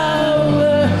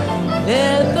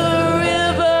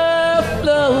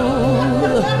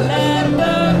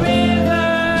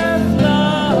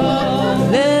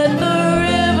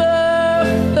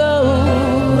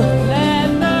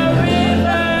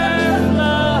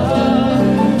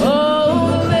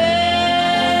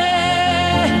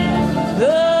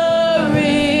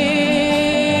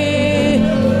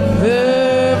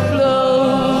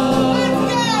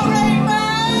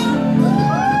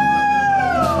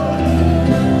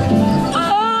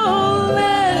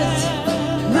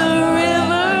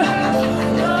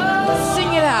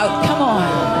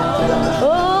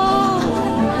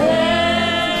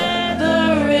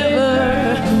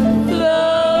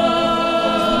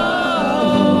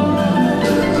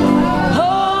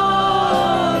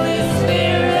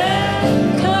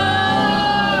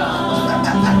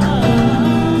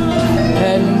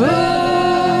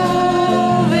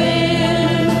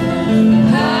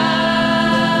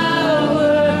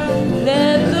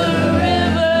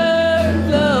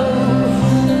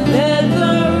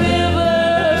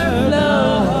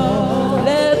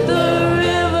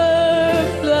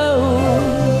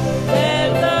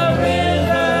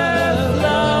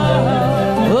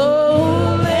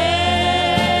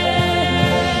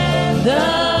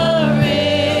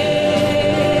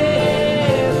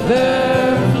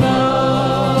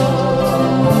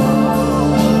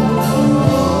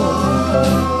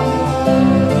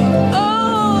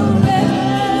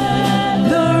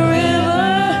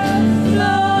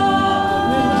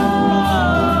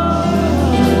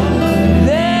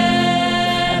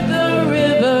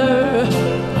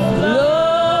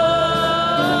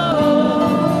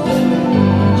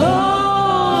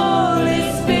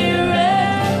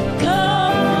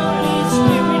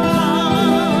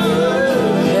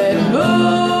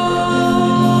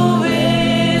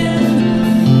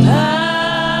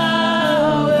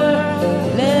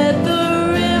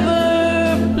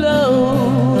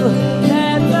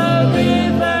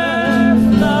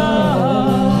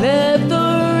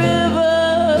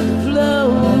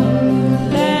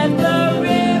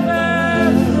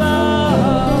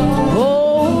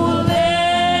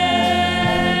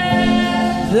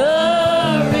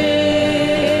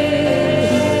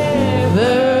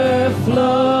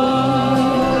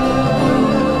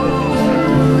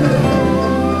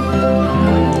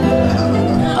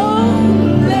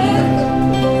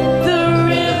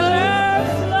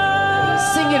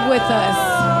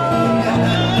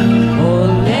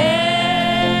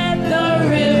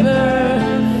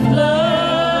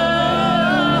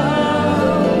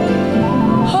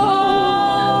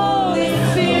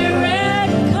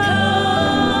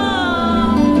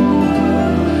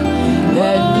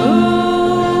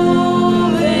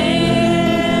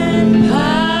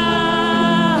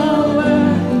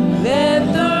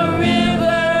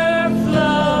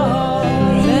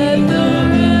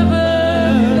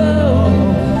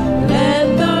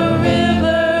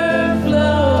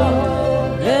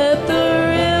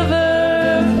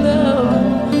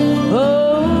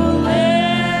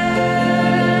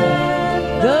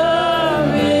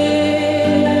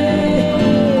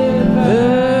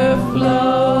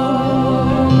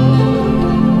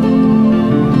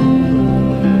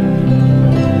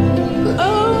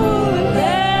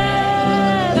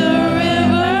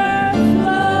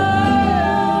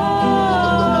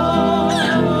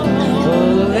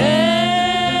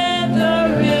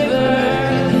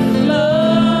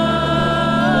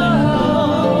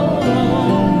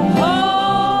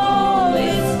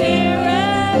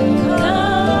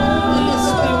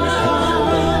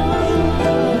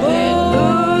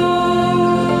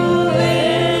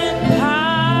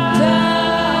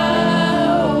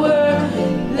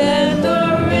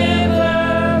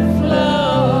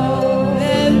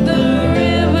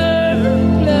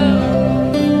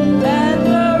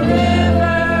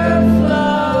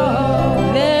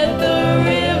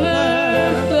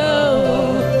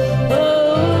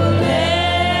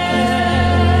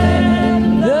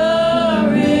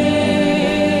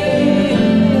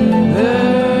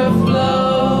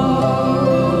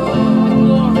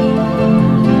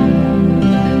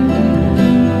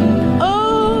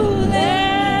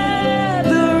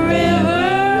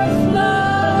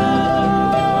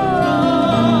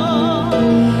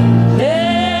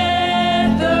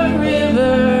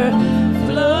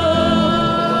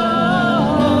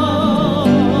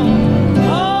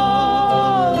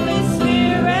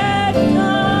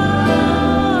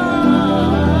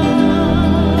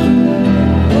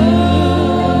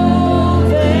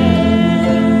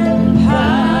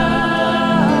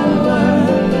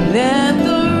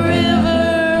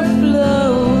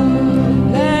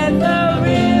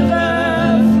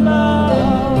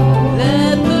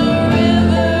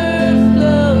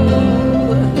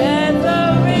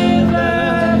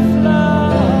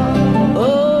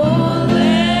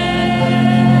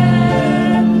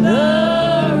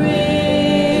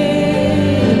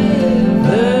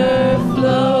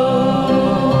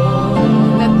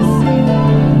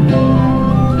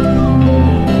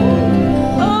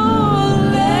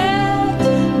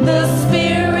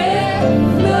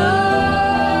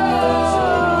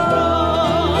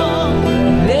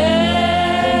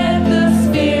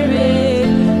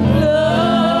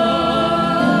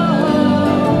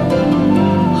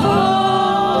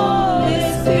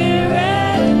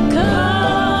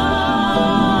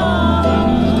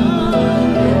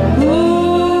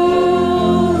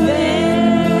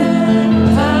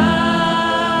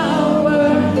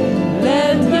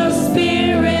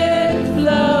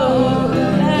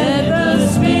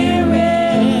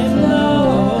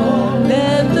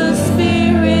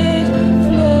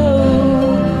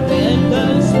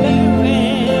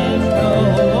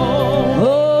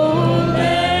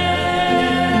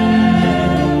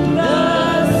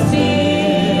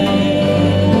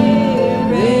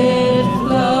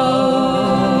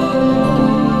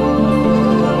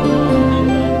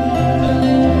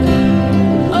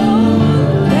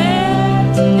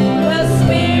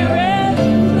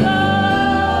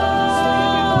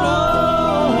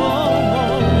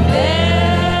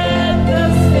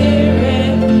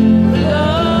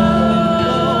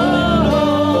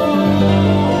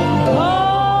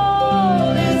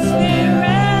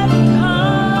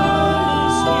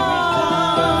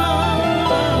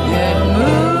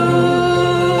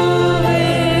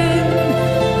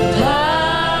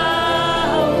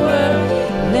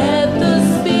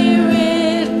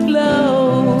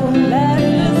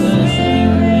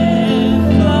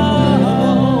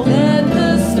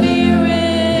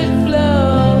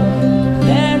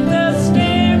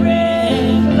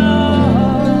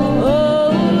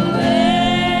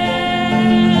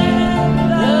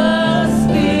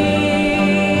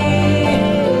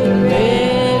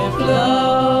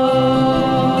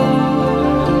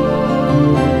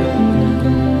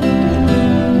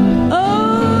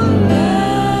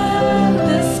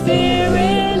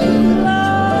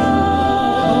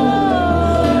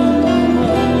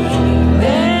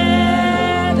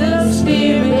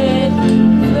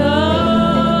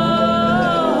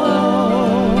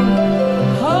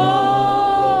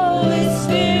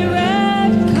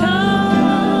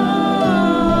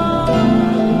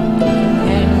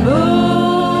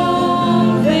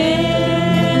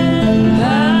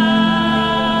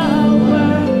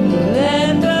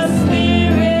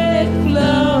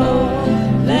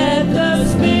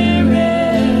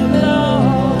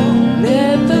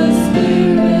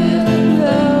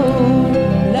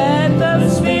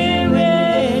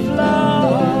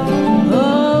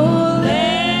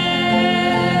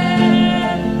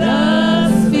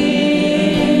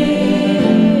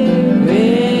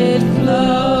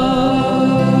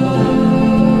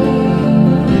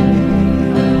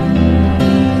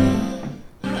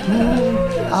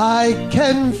 I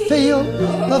can feel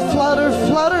the flutter,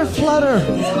 flutter, flutter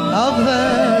of their